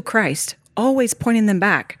to Christ, always pointing them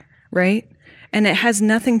back, right? And it has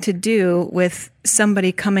nothing to do with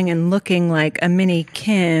somebody coming and looking like a mini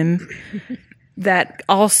Kim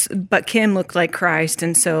but Kim looked like Christ,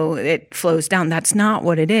 and so it flows down. That's not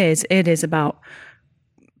what it is. It is about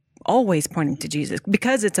always pointing to Jesus,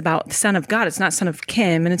 because it's about the Son of God. It's not Son of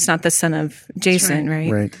Kim, and it's not the son of Jason, right?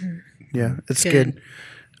 Right. Yeah, it's good.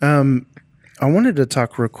 I wanted to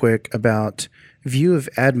talk real quick about view of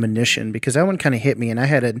admonition, because that one kind of hit me, and I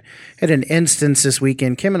had an instance this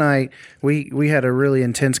weekend. Kim and I, we had a really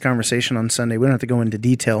intense conversation on Sunday. We don't have to go into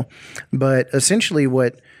detail, but essentially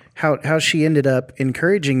how she ended up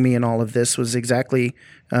encouraging me in all of this was exactly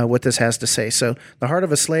what this has to say. So the heart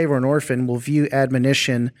of a slave or an orphan will view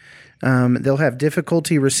admonition. They'll have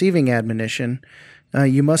difficulty receiving admonition.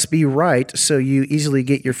 You must be right, so you easily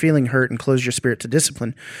get your feeling hurt and close your spirit to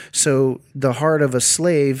discipline. So the heart of a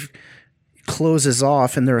slave closes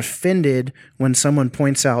off, and they're offended when someone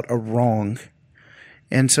points out a wrong.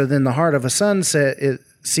 And so then the heart of a son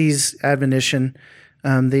sees admonition.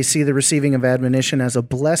 They see the receiving of admonition as a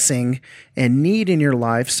blessing and need in your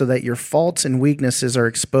life, so that your faults and weaknesses are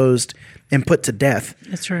exposed and put to death.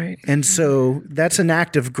 That's right. And so that's an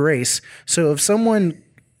act of grace. So if someone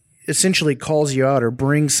essentially calls you out or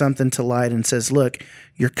brings something to light and says, look,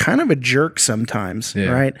 you're kind of a jerk sometimes,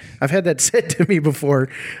 right? I've had that said to me before.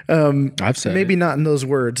 I've said maybe not in those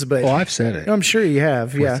words, but I've said it. I'm sure you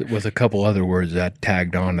have, with a couple other words that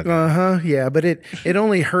tagged on to that. Yeah, but it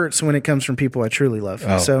only hurts when it comes from people I truly love.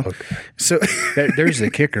 So there's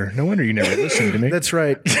the kicker. No wonder you never listened to me. That's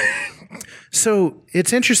right. So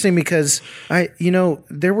it's interesting because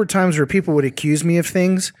there were times where people would accuse me of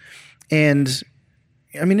things, and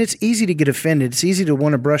I mean, it's easy to get offended. It's easy to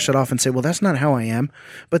want to brush it off and say, well, that's not how I am.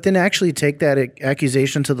 But then actually take that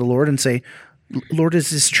accusation to the Lord and say, Lord, is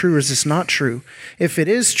this true or is this not true? If it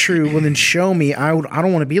is true, well, then show me. I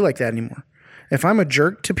don't want to be like that anymore. If I'm a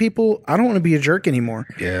jerk to people, I don't want to be a jerk anymore.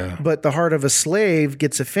 Yeah. But the heart of a slave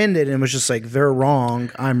gets offended and was just like, they're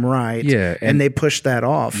wrong, I'm right. Yeah, and they push that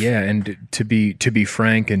off. Yeah, and to be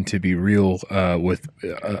frank and to be real, with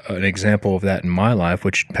an example of that in my life,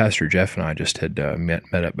 which Pastor Jeff and I just had met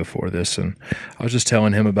up before this, and I was just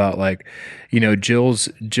telling him about, like, Jill.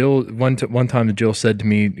 One time Jill said to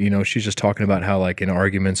me, she's just talking about how, like, in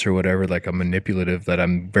arguments or whatever, like, I'm manipulative,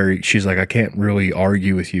 that she's like, I can't really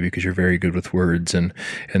argue with you because you're very good with words and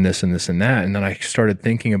this and this and that. And then I started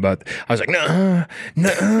thinking about, I was like, nah,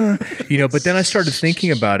 but then I started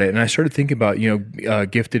thinking about it, and I started thinking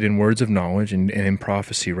about, gifted in words of knowledge and in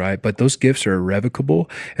prophecy, right? But those gifts are irrevocable,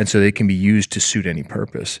 and so they can be used to suit any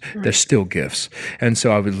purpose. Right. They're still gifts. And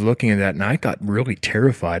so I was looking at that, and I got really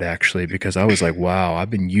terrified, actually, because I was like, wow, I've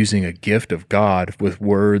been using a gift of God with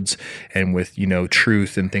words and with,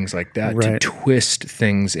 truth and things like that to twist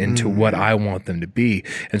things into what I want them to be.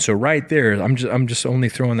 And so right there, I'm just only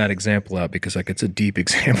throwing that example out because, like, it's a deep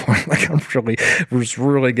example. Like, I was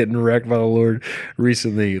really getting wrecked by the Lord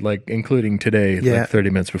recently, like, including today, like 30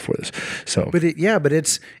 minutes before this. So, but it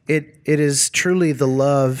is truly the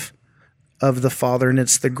love of the Father, and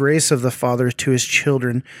it's the grace of the Father to his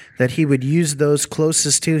children that he would use those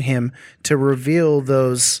closest to him to reveal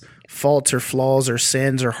those faults or flaws or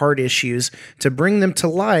sins or heart issues, to bring them to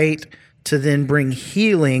light, to then bring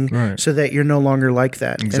healing, so that you're no longer like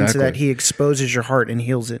that. Exactly. And so that he exposes your heart and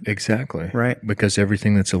heals it. Exactly. Right. Because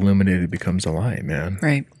everything that's illuminated becomes a light, man.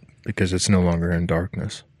 Right. Because it's no longer in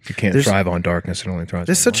darkness. You can't thrive on darkness. It only thrives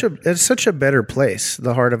on light. It's such a better place,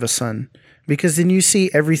 the heart of a son, because then you see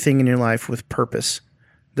everything in your life with purpose.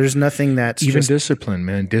 There's nothing that's even discipline,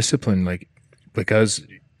 man. Discipline, like, because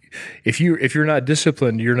if you're not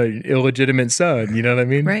disciplined, you're an illegitimate son. You know what I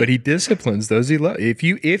mean? Right. But he disciplines those he loves.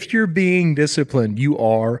 If you're being disciplined, you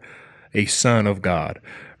are a son of God,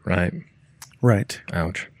 right? Right.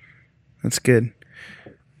 Ouch. That's good.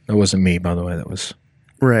 That wasn't me, by the way. That was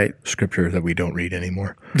scripture that we don't read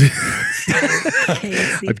anymore.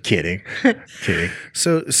 I'm kidding.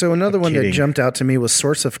 So another one that jumped out to me was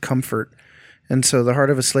source of comfort. And so the heart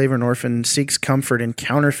of a slave or an orphan seeks comfort in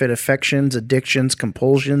counterfeit affections, addictions,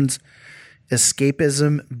 compulsions,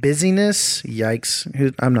 escapism, busyness.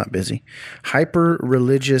 Yikes. I'm not busy.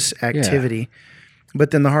 Hyper-religious activity. Yeah.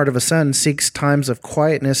 But then the heart of a son seeks times of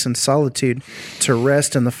quietness and solitude to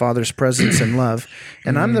rest in the Father's presence and love.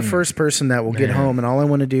 And I'm the first person that will get home, and all I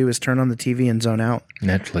want to do is turn on the TV and zone out.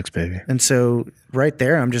 Netflix, baby. And so right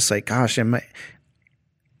there, I'm just like, gosh, I'm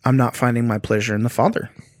not finding my pleasure in the Father.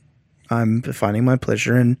 I'm finding my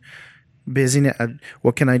pleasure in busyness.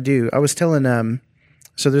 What can I do? I was telling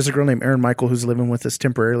so there's a girl named Erin Michael who's living with us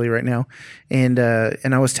temporarily right now, and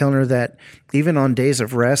I was telling her that even on days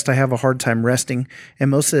of rest, I have a hard time resting,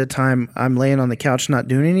 and most of the time I'm laying on the couch not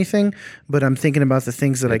doing anything, but I'm thinking about the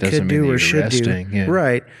things that I could do or should do. Yeah.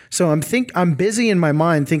 Right. So I'm busy in my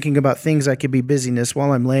mind thinking about things I could be busyness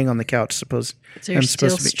while I'm laying on the couch. So you're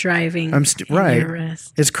still striving. Right. Your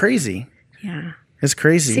rest. It's crazy. Yeah. It's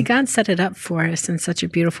crazy. See, God set it up for us in such a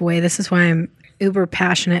beautiful way. This is why I'm uber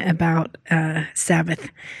passionate about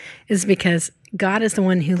Sabbath, is because God is the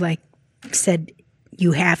one who said,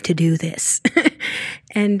 you have to do this.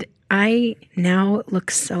 And I now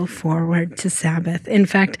look so forward to Sabbath. In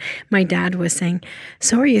fact, my dad was saying,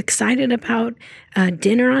 so are you excited about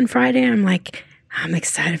dinner on Friday? I'm like, I'm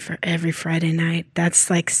excited for every Friday night. That's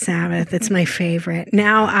like Sabbath. It's my favorite.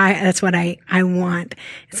 Now that's what I want.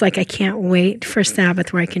 It's like I can't wait for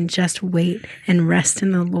Sabbath where I can just wait and rest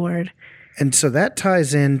in the Lord. And so that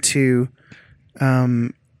ties into,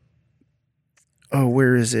 where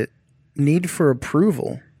is it? Need for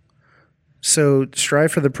approval. So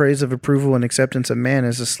strive for the praise of approval and acceptance of man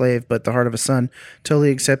as a slave, but the heart of a son,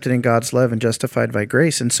 totally accepted in God's love and justified by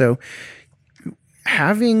grace. And so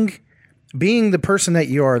being the person that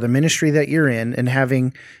you are, the ministry that you're in, and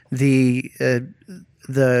having the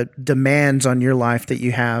demands on your life that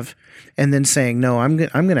you have, and then saying, no, I'm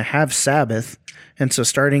going to have Sabbath. And so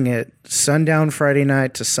starting at sundown Friday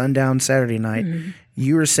night to sundown Saturday night,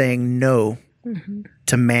 you are saying no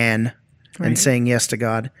to man and saying yes to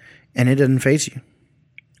God, and it doesn't faze you.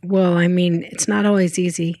 Well, I mean, it's not always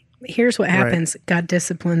easy. Here's what happens. Right. God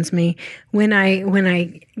disciplines me when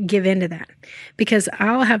I give into that, because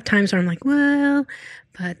I'll have times where I'm like, well,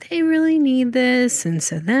 but they really need this. And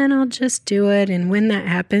so then I'll just do it. And when that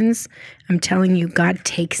happens, I'm telling you, God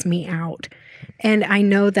takes me out. And I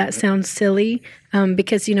know that sounds silly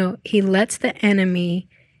because, he lets the enemy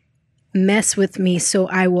mess with me so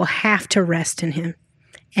I will have to rest in him.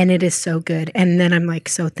 And it is so good. And then I'm like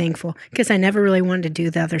so thankful because I never really wanted to do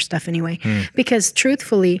the other stuff anyway. Because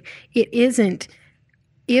truthfully, it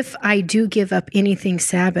if I do give up anything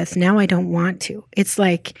Sabbath, now I don't want to. It's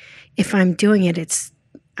like if I'm doing it,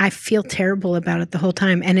 I feel terrible about it the whole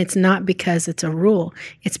time. And it's not because it's a rule.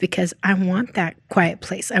 It's because I want that quiet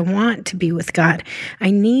place. I want to be with God. I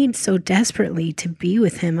need so desperately to be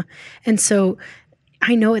with him. And so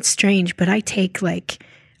I know it's strange, but I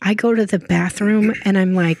go to the bathroom and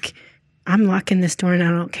I'm locking this door and I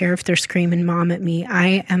don't care if they're screaming mom at me.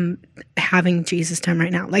 I am having Jesus time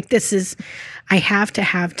right now. I have to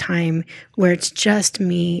have time where it's just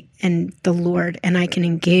me and the Lord, and I can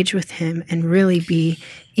engage with him and really be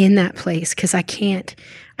in that place, because I can't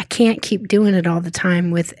keep doing it all the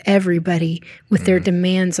time with everybody with their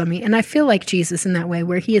demands on me. And I feel like Jesus in that way,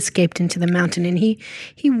 where he escaped into the mountain and he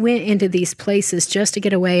went into these places just to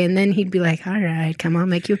get away, and then he'd be like, all right, come on,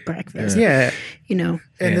 make you breakfast. Yeah. And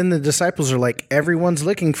then the disciples are like, everyone's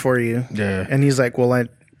looking for you. Yeah. And he's like, well,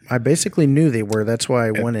 I basically knew they were. That's why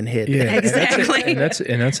I went and hid. Yeah, Exactly. and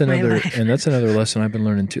that's another lesson I've been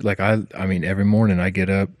learning too. Like I mean, every morning I get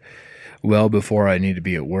up well before I need to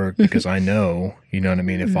be at work, because I know, you know what I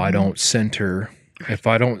mean. If I don't center,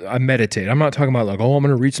 I meditate. I'm not talking about like, oh, I'm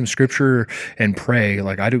going to read some scripture and pray.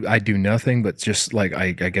 Like I do nothing but just like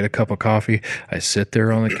I get a cup of coffee. I sit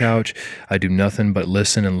there on the couch. I do nothing but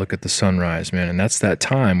listen and look at the sunrise, man. And that's that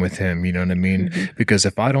time with him. You know what I mean? Because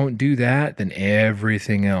if I don't do that, then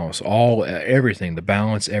everything else, everything, the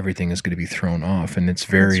balance, everything is going to be thrown off. And it's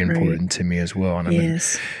very important to me as well. And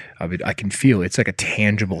I can feel it's like a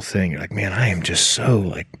tangible thing. You're like, man, I am just so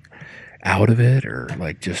like out of it, or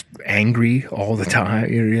like just angry all the time,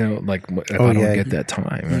 like if I don't get that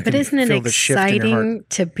time. But isn't it exciting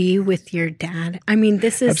to be with your dad? I mean,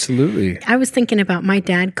 this is absolutely. I was thinking about, my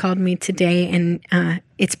dad called me today, and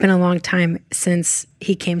it's been a long time since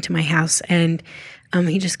he came to my house, and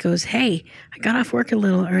he just goes, hey, I got off work a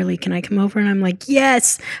little early. Can I come over? And I'm like,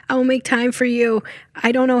 yes, I will make time for you.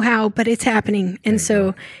 I don't know how, but it's happening. And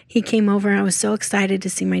so he came over. I was so excited to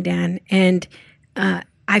see my dad. And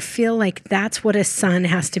I feel like that's what a son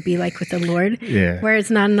has to be like with the Lord, where it's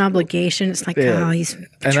not an obligation. It's like, oh, he's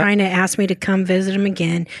trying to ask me to come visit him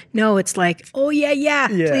again. No, it's like, oh, yeah,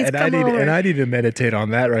 please come over. And I need to meditate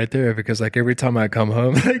on that right there, because like every time I come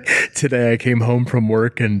home, like today I came home from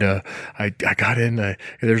work and I got in,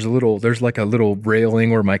 there's like a little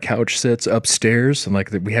railing where my couch sits upstairs, and like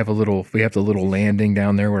we have the little landing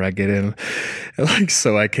down there where I get in. And like,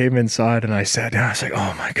 so I came inside and I sat down. I was like,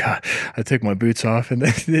 oh my God, I took my boots off, and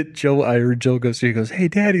then I heard Joel he goes, hey,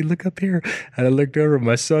 Daddy, look up here. And I looked over,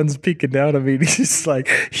 my son's peeking down at me. And he's just like,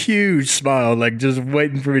 huge smile, like just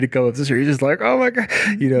waiting for me to come up this year. He's just like, oh my God.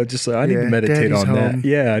 Just like, I need to meditate on that.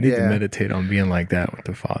 Yeah, I need to meditate on being like that with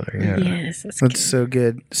the Father. Yeah. Yes, that's so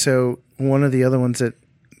good. So one of the other ones that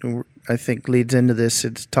I think leads into this,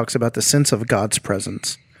 it talks about the sense of God's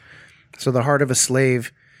presence. So the heart of a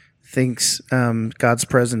slave thinks God's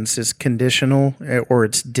presence is conditional or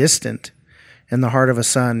it's distant. In the heart of a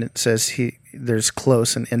son, it says there's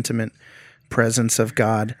close and intimate presence of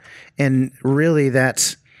God. And really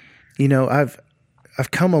that's, I've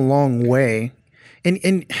come a long way.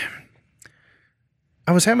 And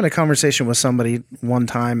I was having a conversation with somebody one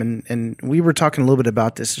time, and we were talking a little bit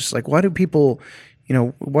about this. Just like, why do people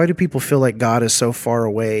feel like God is so far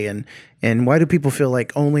away? And why do people feel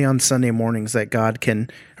like only on Sunday mornings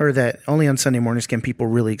that only on Sunday mornings can people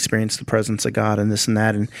really experience the presence of God, and this and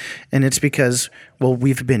that? And it's because, well,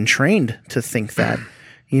 we've been trained to think that.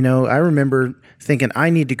 I remember thinking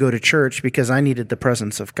I need to go to church because I needed the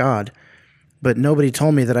presence of God. But nobody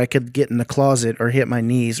told me that I could get in the closet or hit my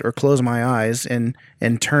knees or close my eyes and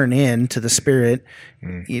turn in to the Spirit,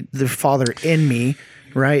 the Father in me.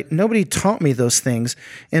 Right? Nobody taught me those things.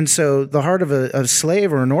 And so the heart of a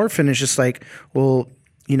slave or an orphan is just like, well,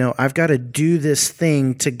 I've got to do this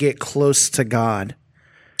thing to get close to God.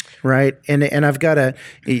 Right? And I've got to,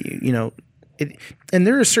 and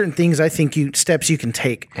there are certain things I think steps you can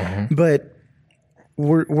take. But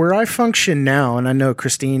where I function now, and I know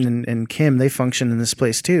Christine and Kim, they function in this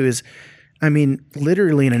place too, is, I mean,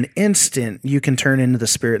 literally in an instant, you can turn into the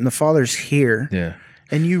Spirit, and the Father's here. Yeah.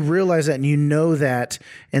 And you realize that, and you know that,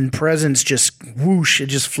 and presence just whoosh, it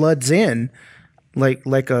just floods in like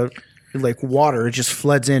water. It just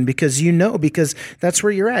floods in because that's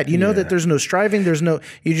where you're at. You know that there's no striving,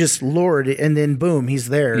 you just Lord, and then boom, he's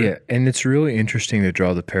there. Yeah, and it's really interesting to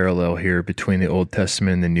draw the parallel here between the Old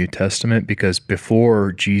Testament and the New Testament, because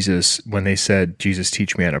before Jesus, when they said, Jesus,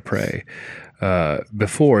 teach me how to pray,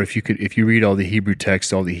 before, if you read all the Hebrew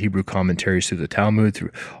texts, all the Hebrew commentaries through the Talmud,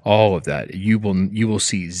 through all of that, you will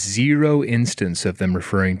see zero instance of them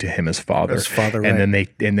referring to him as Father. As Father, and right.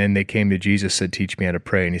 then they came to Jesus, said, "Teach me how to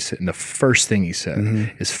pray," and he said, and the first thing he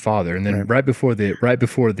said is Father. And then right before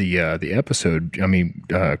the episode, I mean,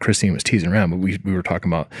 Christine was teasing around, but we were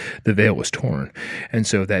talking about the veil was torn, and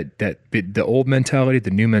so that the old mentality,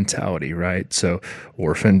 the new mentality, right? So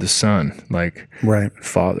orphan to son, like Right.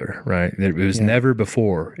 Father, right? It was never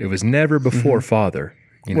before. It was never before Father.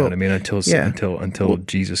 You know what I mean? Until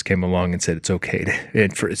Jesus came along and said it's okay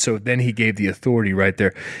to, so then he gave the authority right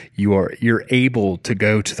there. You're able to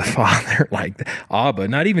go to the Father like Abba,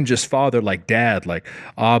 not even just Father like Dad, like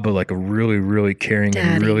Abba, like a really, really caring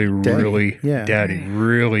and really Daddy,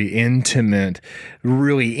 really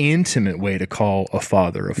intimate way to call a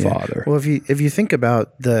father a father. Well, if you think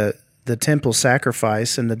about the temple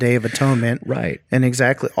sacrifice and the Day of Atonement, Right, and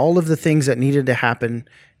exactly all of the things that needed to happen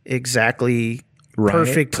exactly.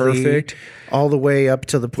 Perfect, all the way up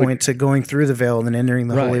to the point to going through the veil and then entering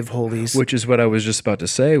the Holy of Holies. Which is what I was just about to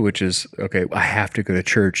say, which is, okay, I have to go to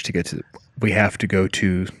church to get to, we have to go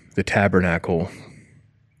to the tabernacle.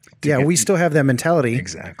 We still have that mentality.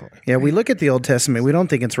 Exactly. Yeah, we look at the Old Testament, we don't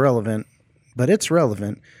think it's relevant, but it's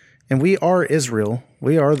relevant. And we are Israel.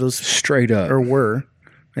 We are those. Straight up. Or were.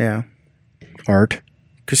 Yeah. Art.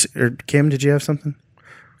 Kim, did you have something?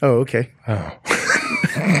 Oh, okay. Oh.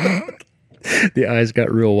 The eyes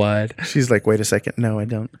got real wide. She's like, wait a second. No, I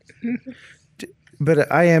don't.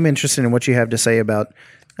 But I am interested in what you have to say about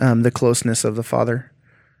the closeness of the Father.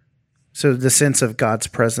 So the sense of God's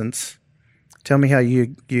presence. Tell me how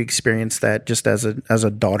you experience that just as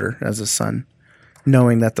a daughter, as a son,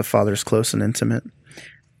 knowing that the Father's close and intimate.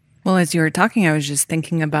 Well, as you were talking, I was just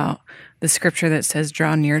thinking about the scripture that says,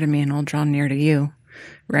 draw near to me and I'll draw near to you,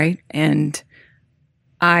 right? And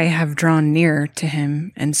I have drawn near to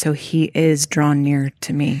him, and so he is drawn near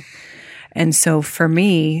to me. And so for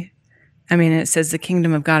me, I mean, it says the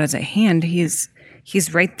kingdom of God is at hand. He's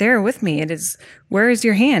right there with me. It is, where is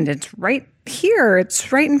your hand? It's right here.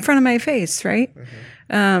 It's right in front of my face, right?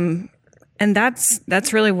 Mm-hmm. And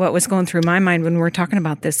that's really what was going through my mind when we were talking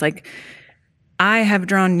about this. Like, I have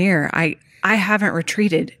drawn near. I haven't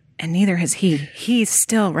retreated, and neither has he. He's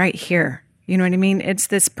still right here. You know what I mean? It's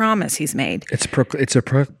this promise he's made. It's a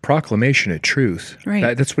proclamation of truth.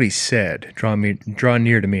 Right. That's what he said. Draw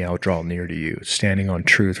near to me, I'll draw near to you. Standing on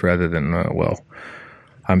truth rather than,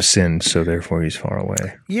 I'm sinned, so therefore he's far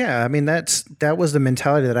away. Yeah, I mean, that was the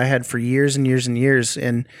mentality that I had for years and years and years.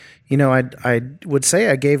 And, I would say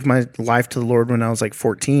I gave my life to the Lord when I was like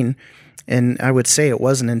 14. And I would say it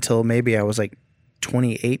wasn't until maybe I was like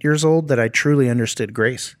 28 years old that I truly understood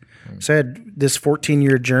grace. So I had this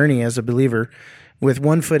 14-year journey as a believer with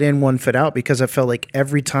one foot in, one foot out, because I felt like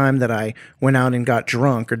every time that I went out and got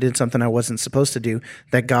drunk or did something I wasn't supposed to do,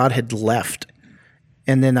 that God had left.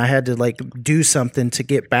 And then I had to like do something to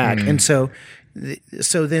get back. And so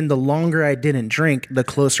then the longer I didn't drink, the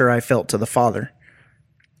closer I felt to the Father.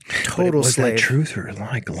 Total was slave. That truth or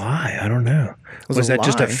like lie? I don't know. Was a that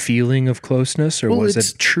just a lie. feeling of closeness, or was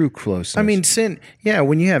it true closeness? I mean, sin. Yeah,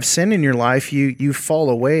 when you have sin in your life, you fall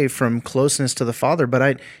away from closeness to the Father.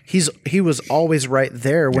 But he was always right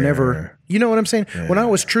there whenever. You know what I'm saying? Yeah. When I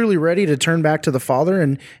was truly ready to turn back to the Father,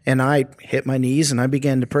 and I hit my knees and I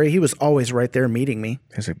began to pray, he was always right there meeting me.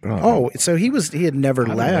 He's like, bro. So he had never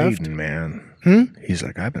left. Waiting, man. He's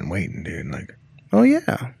like, I've been waiting, dude. Like, oh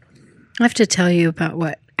yeah. I have to tell you about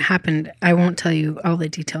what happened. I won't tell you all the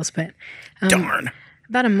details, but Darn.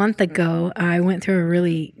 About a month ago, I went through a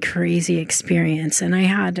really crazy experience, and I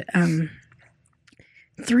had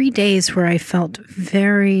 3 days where I felt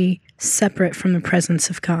very separate from the presence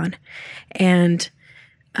of God. And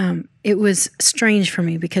it was strange for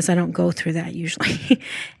me because I don't go through that usually.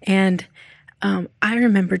 And I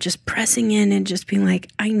remember just pressing in and just being like,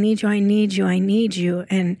 I need you, I need you, I need you.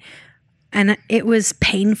 And it was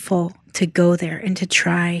painful to go there and to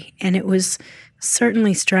try. And it was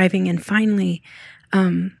certainly striving. And finally,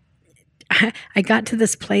 I got to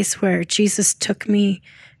this place where Jesus took me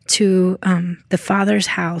to the Father's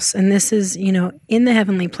house. And this is, in the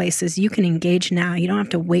heavenly places, you can engage now. You don't have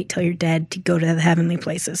to wait till you're dead to go to the heavenly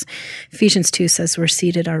places. Ephesians 2 says we're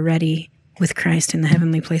seated already with Christ in the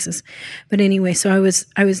heavenly places. But anyway, so I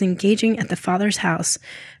was engaging at the Father's house,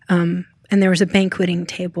 and there was a banqueting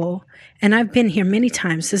table. And I've been here many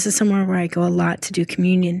times. This is somewhere where I go a lot to do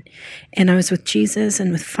communion. And I was with Jesus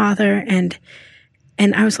and with Father, and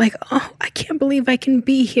I was like, oh, I can't believe I can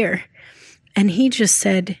be here. And he just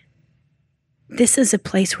said, this is a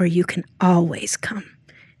place where you can always come.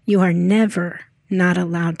 You are never not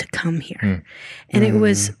allowed to come here. And it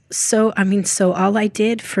was so all I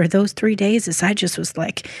did for those 3 days is I just was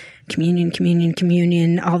like communion, communion,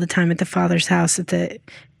 communion all the time at the Father's house, at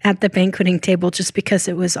the banqueting table, just because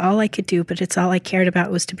it was all I could do, but it's all I cared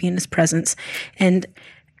about was to be in his presence. And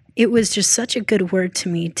it was just such a good word to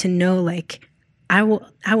me to know, like, I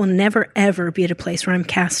will never, ever be at a place where I'm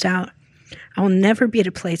cast out. I will never be at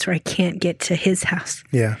a place where I can't get to his house.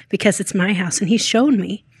 Yeah. Because it's my house. And he's shown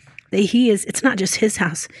me that it's not just his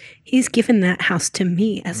house. He's given that house to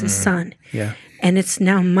me as his son. Yeah. And it's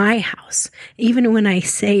now my house. Even when I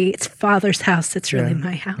say it's Father's house, it's really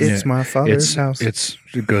my house. It's my Father's house.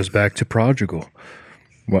 It goes back to prodigal.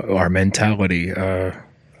 Our mentality,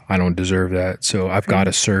 I don't deserve that, so I've got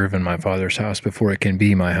to serve in my Father's house before it can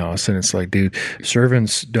be my house. And it's like, dude,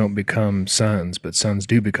 servants don't become sons, but sons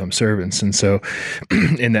do become servants. And so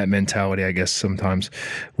in that mentality, I guess sometimes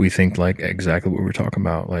we think like exactly what we're talking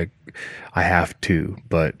about, like, I have to,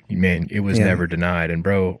 but man, it was never denied. And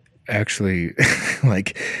bro, actually,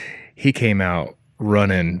 like, he came out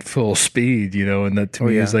running full speed, and that to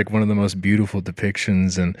me is like one of the most beautiful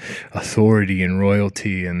depictions and authority and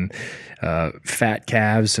royalty and fat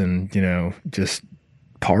calves and just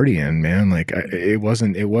partying, man. Like, it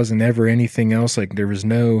wasn't ever anything else. Like, there was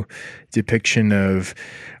no depiction of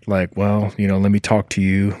like, well, let me talk to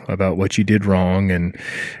you about what you did wrong and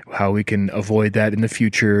how we can avoid that in the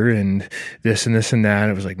future and this and this and that.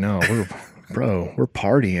 It was like, no, we're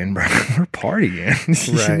partying, bro. We're partying.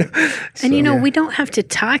 Right. And we don't have to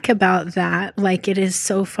talk about that like it is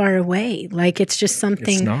so far away. Like, it's just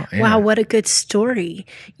something, It's not, wow, what a good story.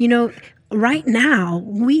 Right now,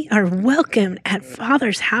 we are welcomed at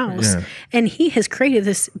Father's house, and he has created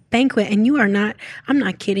this banquet, and I'm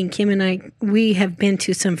not kidding, Kim and we have been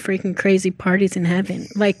to some freaking crazy parties in heaven.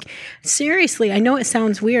 Like, seriously, I know it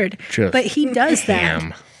sounds weird, but he does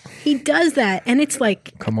that. He does that, and it's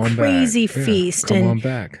like crazy feast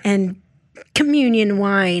and communion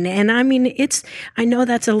wine. And I mean, I know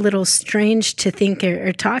that's a little strange to think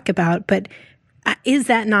or talk about, but is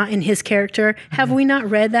that not in his character? Have we not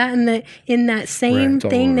read that in that same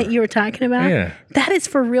thing that you were talking about? Yeah. That is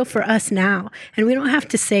for real for us now. And we don't have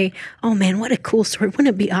to say, oh man, what a cool story. Wouldn't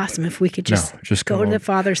it be awesome if we could just go to the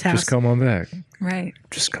Father's house? Just come on back. Right.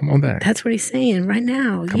 Just come on back. That's what he's saying right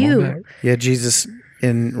now. Come on back. Yeah, Jesus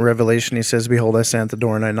in Revelation, he says, behold, I stand at the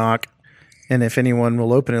door and I knock. And if anyone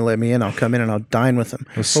will open and let me in, I'll come in and I'll dine with them.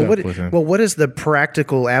 What is the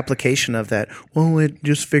practical application of that? Well, it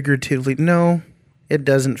just figuratively. No, it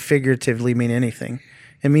doesn't figuratively mean anything.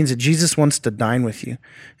 It means that Jesus wants to dine with you.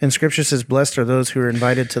 And Scripture says, blessed are those who are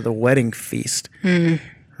invited to the wedding feast.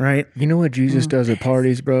 Right? You know what Jesus does at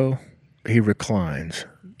parties, bro? He reclines.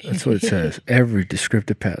 That's what it says. Every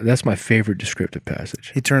descriptive passage. That's my favorite descriptive passage.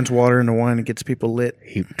 He turns water into wine and gets people lit.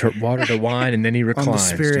 He water to wine and then he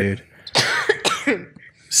reclines, dude.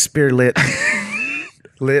 Spirit lit.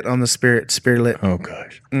 Lit on the Spirit. Spirit lit. Oh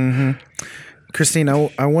gosh. Christine,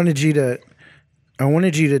 I wanted you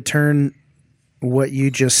to turn what you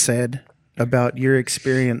just said about your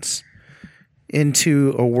experience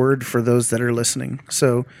into a word for those that are listening.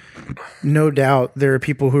 So no doubt there are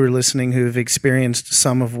people who are listening who have experienced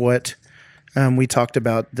some of what we talked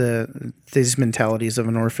about, these mentalities of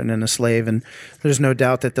an orphan and a slave. And there's no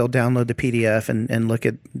doubt that they'll download the PDF and look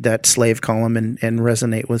at that slave column and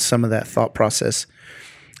resonate with some of that thought process.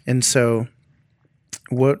 And so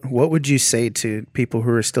what would you say to people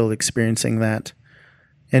who are still experiencing that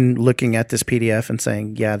and looking at this PDF and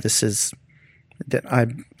saying, yeah, this is that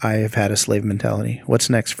I have had a slave mentality. What's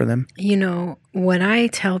next for them? What I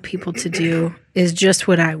tell people to do is just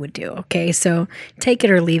what I would do. Okay. So take it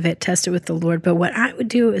or leave it, test it with the Lord. But what I would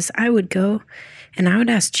do is I would go and I would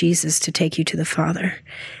ask Jesus to take you to the Father.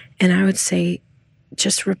 And I would say,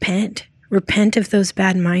 just repent. Repent of those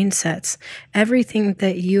bad mindsets. Everything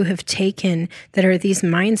that you have taken that are these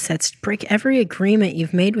mindsets, break every agreement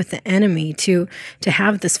you've made with the enemy to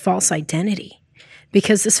have this false identity.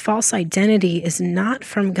 Because this false identity is not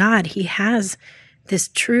from God. He has this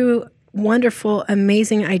true, wonderful,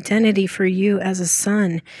 amazing identity for you as a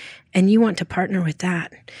son, and you want to partner with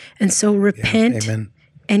that. And so repent,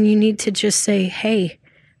 and you need to just say, hey,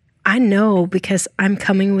 I know because I'm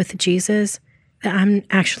coming with Jesus that I'm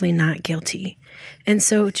actually not guilty. And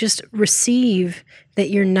so just receive that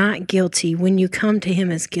you're not guilty when you come to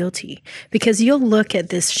him as guilty. Because you'll look at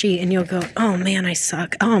this sheet and you'll go, oh man, I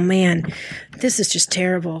suck. Oh man, this is just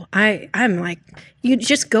terrible. I'm like, you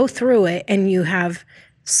just go through it and you have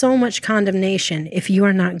so much condemnation if you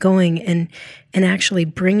are not going and actually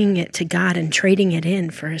bringing it to God and trading it in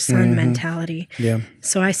for a son mentality. Yeah.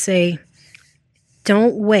 So I say,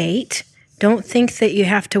 don't wait Don't think that you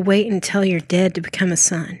have to wait until you're dead to become a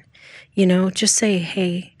son. You know, just say,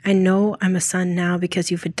 hey, I know I'm a son now because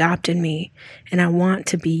you've adopted me, and I want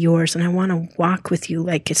to be yours, and I want to walk with you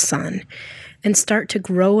like a son, and start to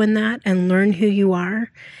grow in that and learn who you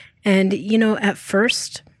are. And, you know, at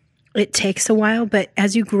first it takes a while, but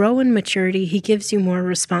as you grow in maturity, he gives you more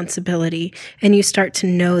responsibility, and you start to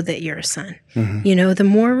know that you're a son. Mm-hmm. You know, the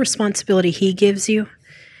more responsibility he gives you,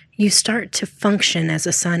 you start to function as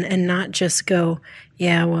a son and not just go,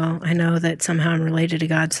 yeah, well, I know that somehow I'm related to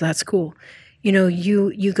God, so that's cool. You know,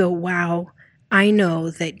 you go, wow, I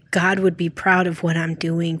know that God would be proud of what I'm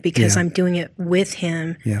doing because I'm doing it with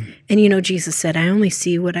him. Yeah. And, you know, Jesus said, I only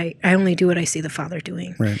do what I see the Father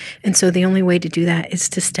doing. Right. And so the only way to do that is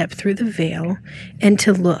to step through the veil and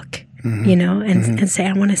to look, you know, and say,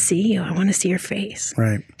 I want to see you. I want to see your face.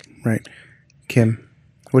 Right. Right. Kim,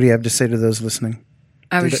 what do you have to say to those listening?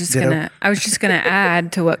 I was just gonna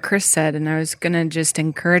add to what Chris said, and I was gonna just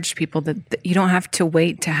encourage people that you don't have to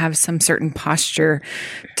wait to have some certain posture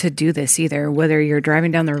to do this either. Whether you're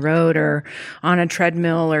driving down the road or on a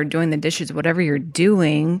treadmill or doing the dishes, whatever you're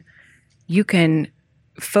doing, you can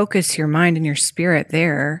focus your mind and your spirit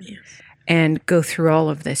there and go through all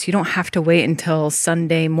of this. You don't have to wait until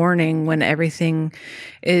Sunday morning when everything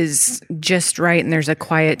is just right and there's a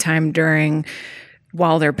quiet time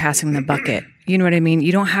while they're passing the bucket. You know what I mean?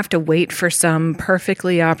 You don't have to wait for some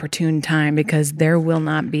perfectly opportune time, because there will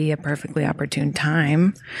not be a perfectly opportune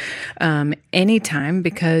time anytime,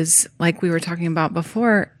 because like we were talking about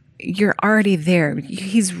before, you're already there.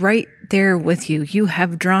 He's right there with you. You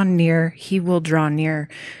have drawn near. He will draw near.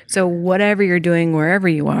 So whatever you're doing, wherever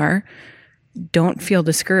you are, don't feel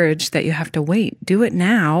discouraged that you have to wait. Do it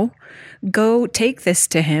now. Go take this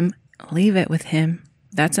to him. Leave it with him.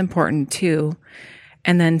 That's important too.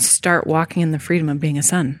 And then start walking in the freedom of being a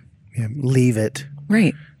son. Yeah, leave it.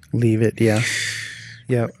 Right. Leave it, yeah.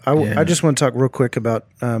 Yeah, I just want to talk real quick about,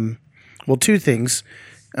 two things.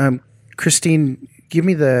 Christine, give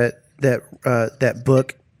me that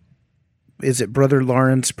book. Is it Brother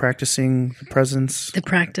Lawrence Practicing the Presence? The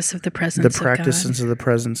Practice of the Presence of God. The Practice of the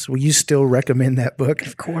Presence. Will you still recommend that book?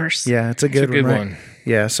 Of course. Yeah, it's a good one, right?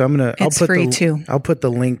 Yeah, so It's free too. I'll put the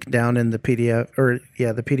link down in the PDF,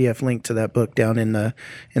 the PDF link to that book down in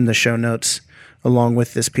the show notes, along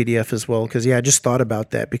with this PDF as well. Because I just thought about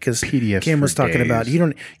that, because PDFs Kim was talking days. about you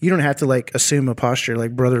don't have to like assume a posture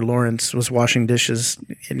like Brother Lawrence was washing dishes,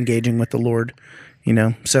 engaging with the Lord, you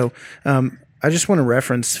know. So I just want to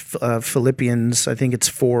reference Philippians, I think it's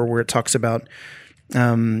 4, where it talks about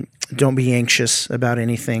don't be anxious about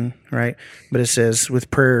anything, right? But it says with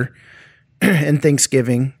prayer and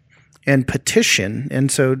thanksgiving and petition.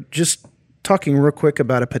 And so just talking real quick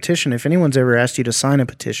about a petition, if anyone's ever asked you to sign a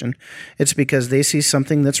petition, it's because they see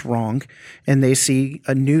something that's wrong and they see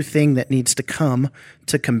a new thing that needs to come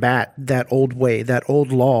to combat that old way, that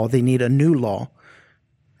old law. They need a new law.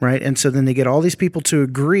 Right. And so then they get all these people to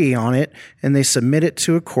agree on it and they submit it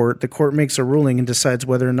to a court. The court makes a ruling and decides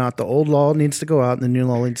whether or not the old law needs to go out and the new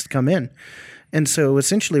law needs to come in. And so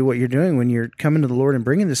essentially what you're doing when you're coming to the Lord and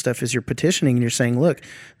bringing this stuff is you're petitioning and you're saying, look,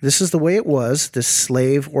 this is the way it was, this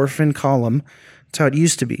slave orphan column. That's how it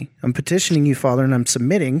used to be. I'm petitioning you, Father, and I'm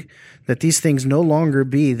submitting that these things no longer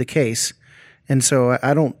be the case. And so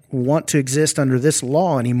I don't want to exist under this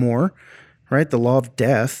law anymore. Right? The law of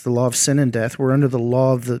death, the law of sin and death. We're under the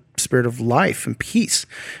law of the Spirit of life and peace.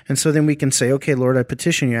 And so then we can say, okay, Lord, I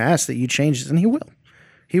petition you, I ask that you change this. And he will.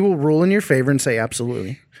 He will rule in your favor and say,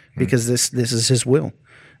 absolutely, because this is his will.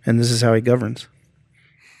 And this is how he governs.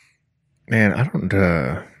 Man, I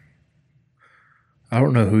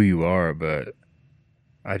don't know who you are, but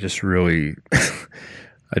I just really,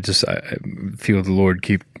 I feel the Lord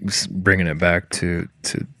keep bringing it back to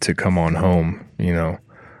come on home, you know.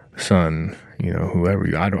 Son, you know, whoever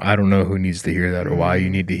you, I don't know who needs to hear that or why you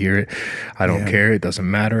need to hear it. I don't care. It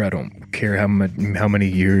doesn't matter. I don't care how many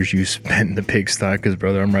years you spent in the pigsty, because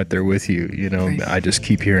brother, I'm right there with you. You know, right. I just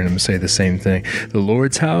keep hearing him say the same thing. The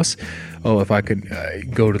Lord's house. Oh, if I could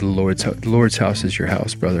go to the Lord's house. The Lord's house is your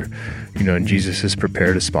house, brother. You know, and Jesus has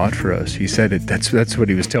prepared a spot for us. He said it. That's what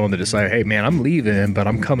he was telling the disciples. Hey, man, I'm leaving, but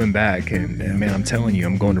I'm coming back. And man, I'm telling you,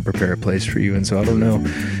 I'm going to prepare a place for you. And so I don't know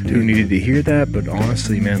who needed to hear that, but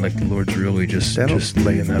honestly, man, like the Lord's really just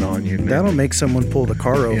laying that on you, man. That'll make someone pull the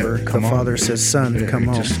car over. Yeah, the Father says, son, come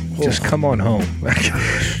home. Just come on home.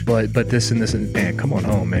 but this and man, come on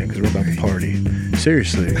home, man, because we're about to party.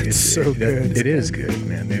 Seriously. It's so good. It is good,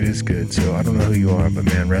 man. It is good. So I don't know who you are, but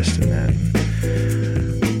man, rest in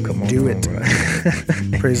that. Come on. do it.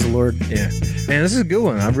 Praise the Lord. Yeah. Man, this is a good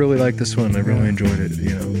one. I really like this one. I really enjoyed it.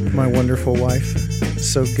 You know, My wonderful wife.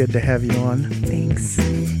 So good to have you on. Thanks.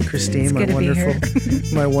 Christine, It's my good to be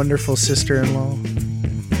wonderful my wonderful sister-in-law.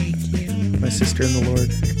 Thank you. My sister in the Lord.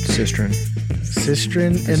 Sistren.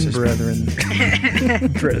 Sistren and brethren.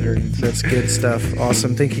 Brethren. That's good stuff.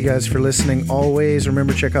 Awesome. Thank you guys for listening. Always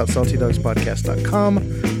remember, check out saltydogspodcast.com.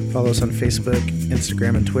 Follow us on Facebook,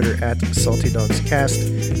 Instagram, and Twitter at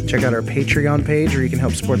saltydogscast. Check out our Patreon page where you can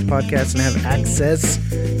help support the podcast and have access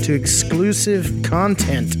to exclusive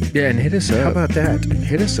content. Yeah, and hit us up. How about that?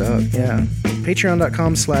 Hit us up. Yeah.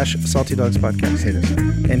 Patreon.com/saltydogspodcast. Hit us up.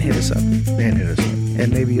 And hit us up. And hit us up.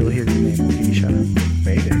 And maybe you'll hear your name if you shout out.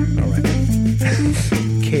 Maybe. All right.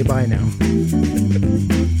 Okay, bye now.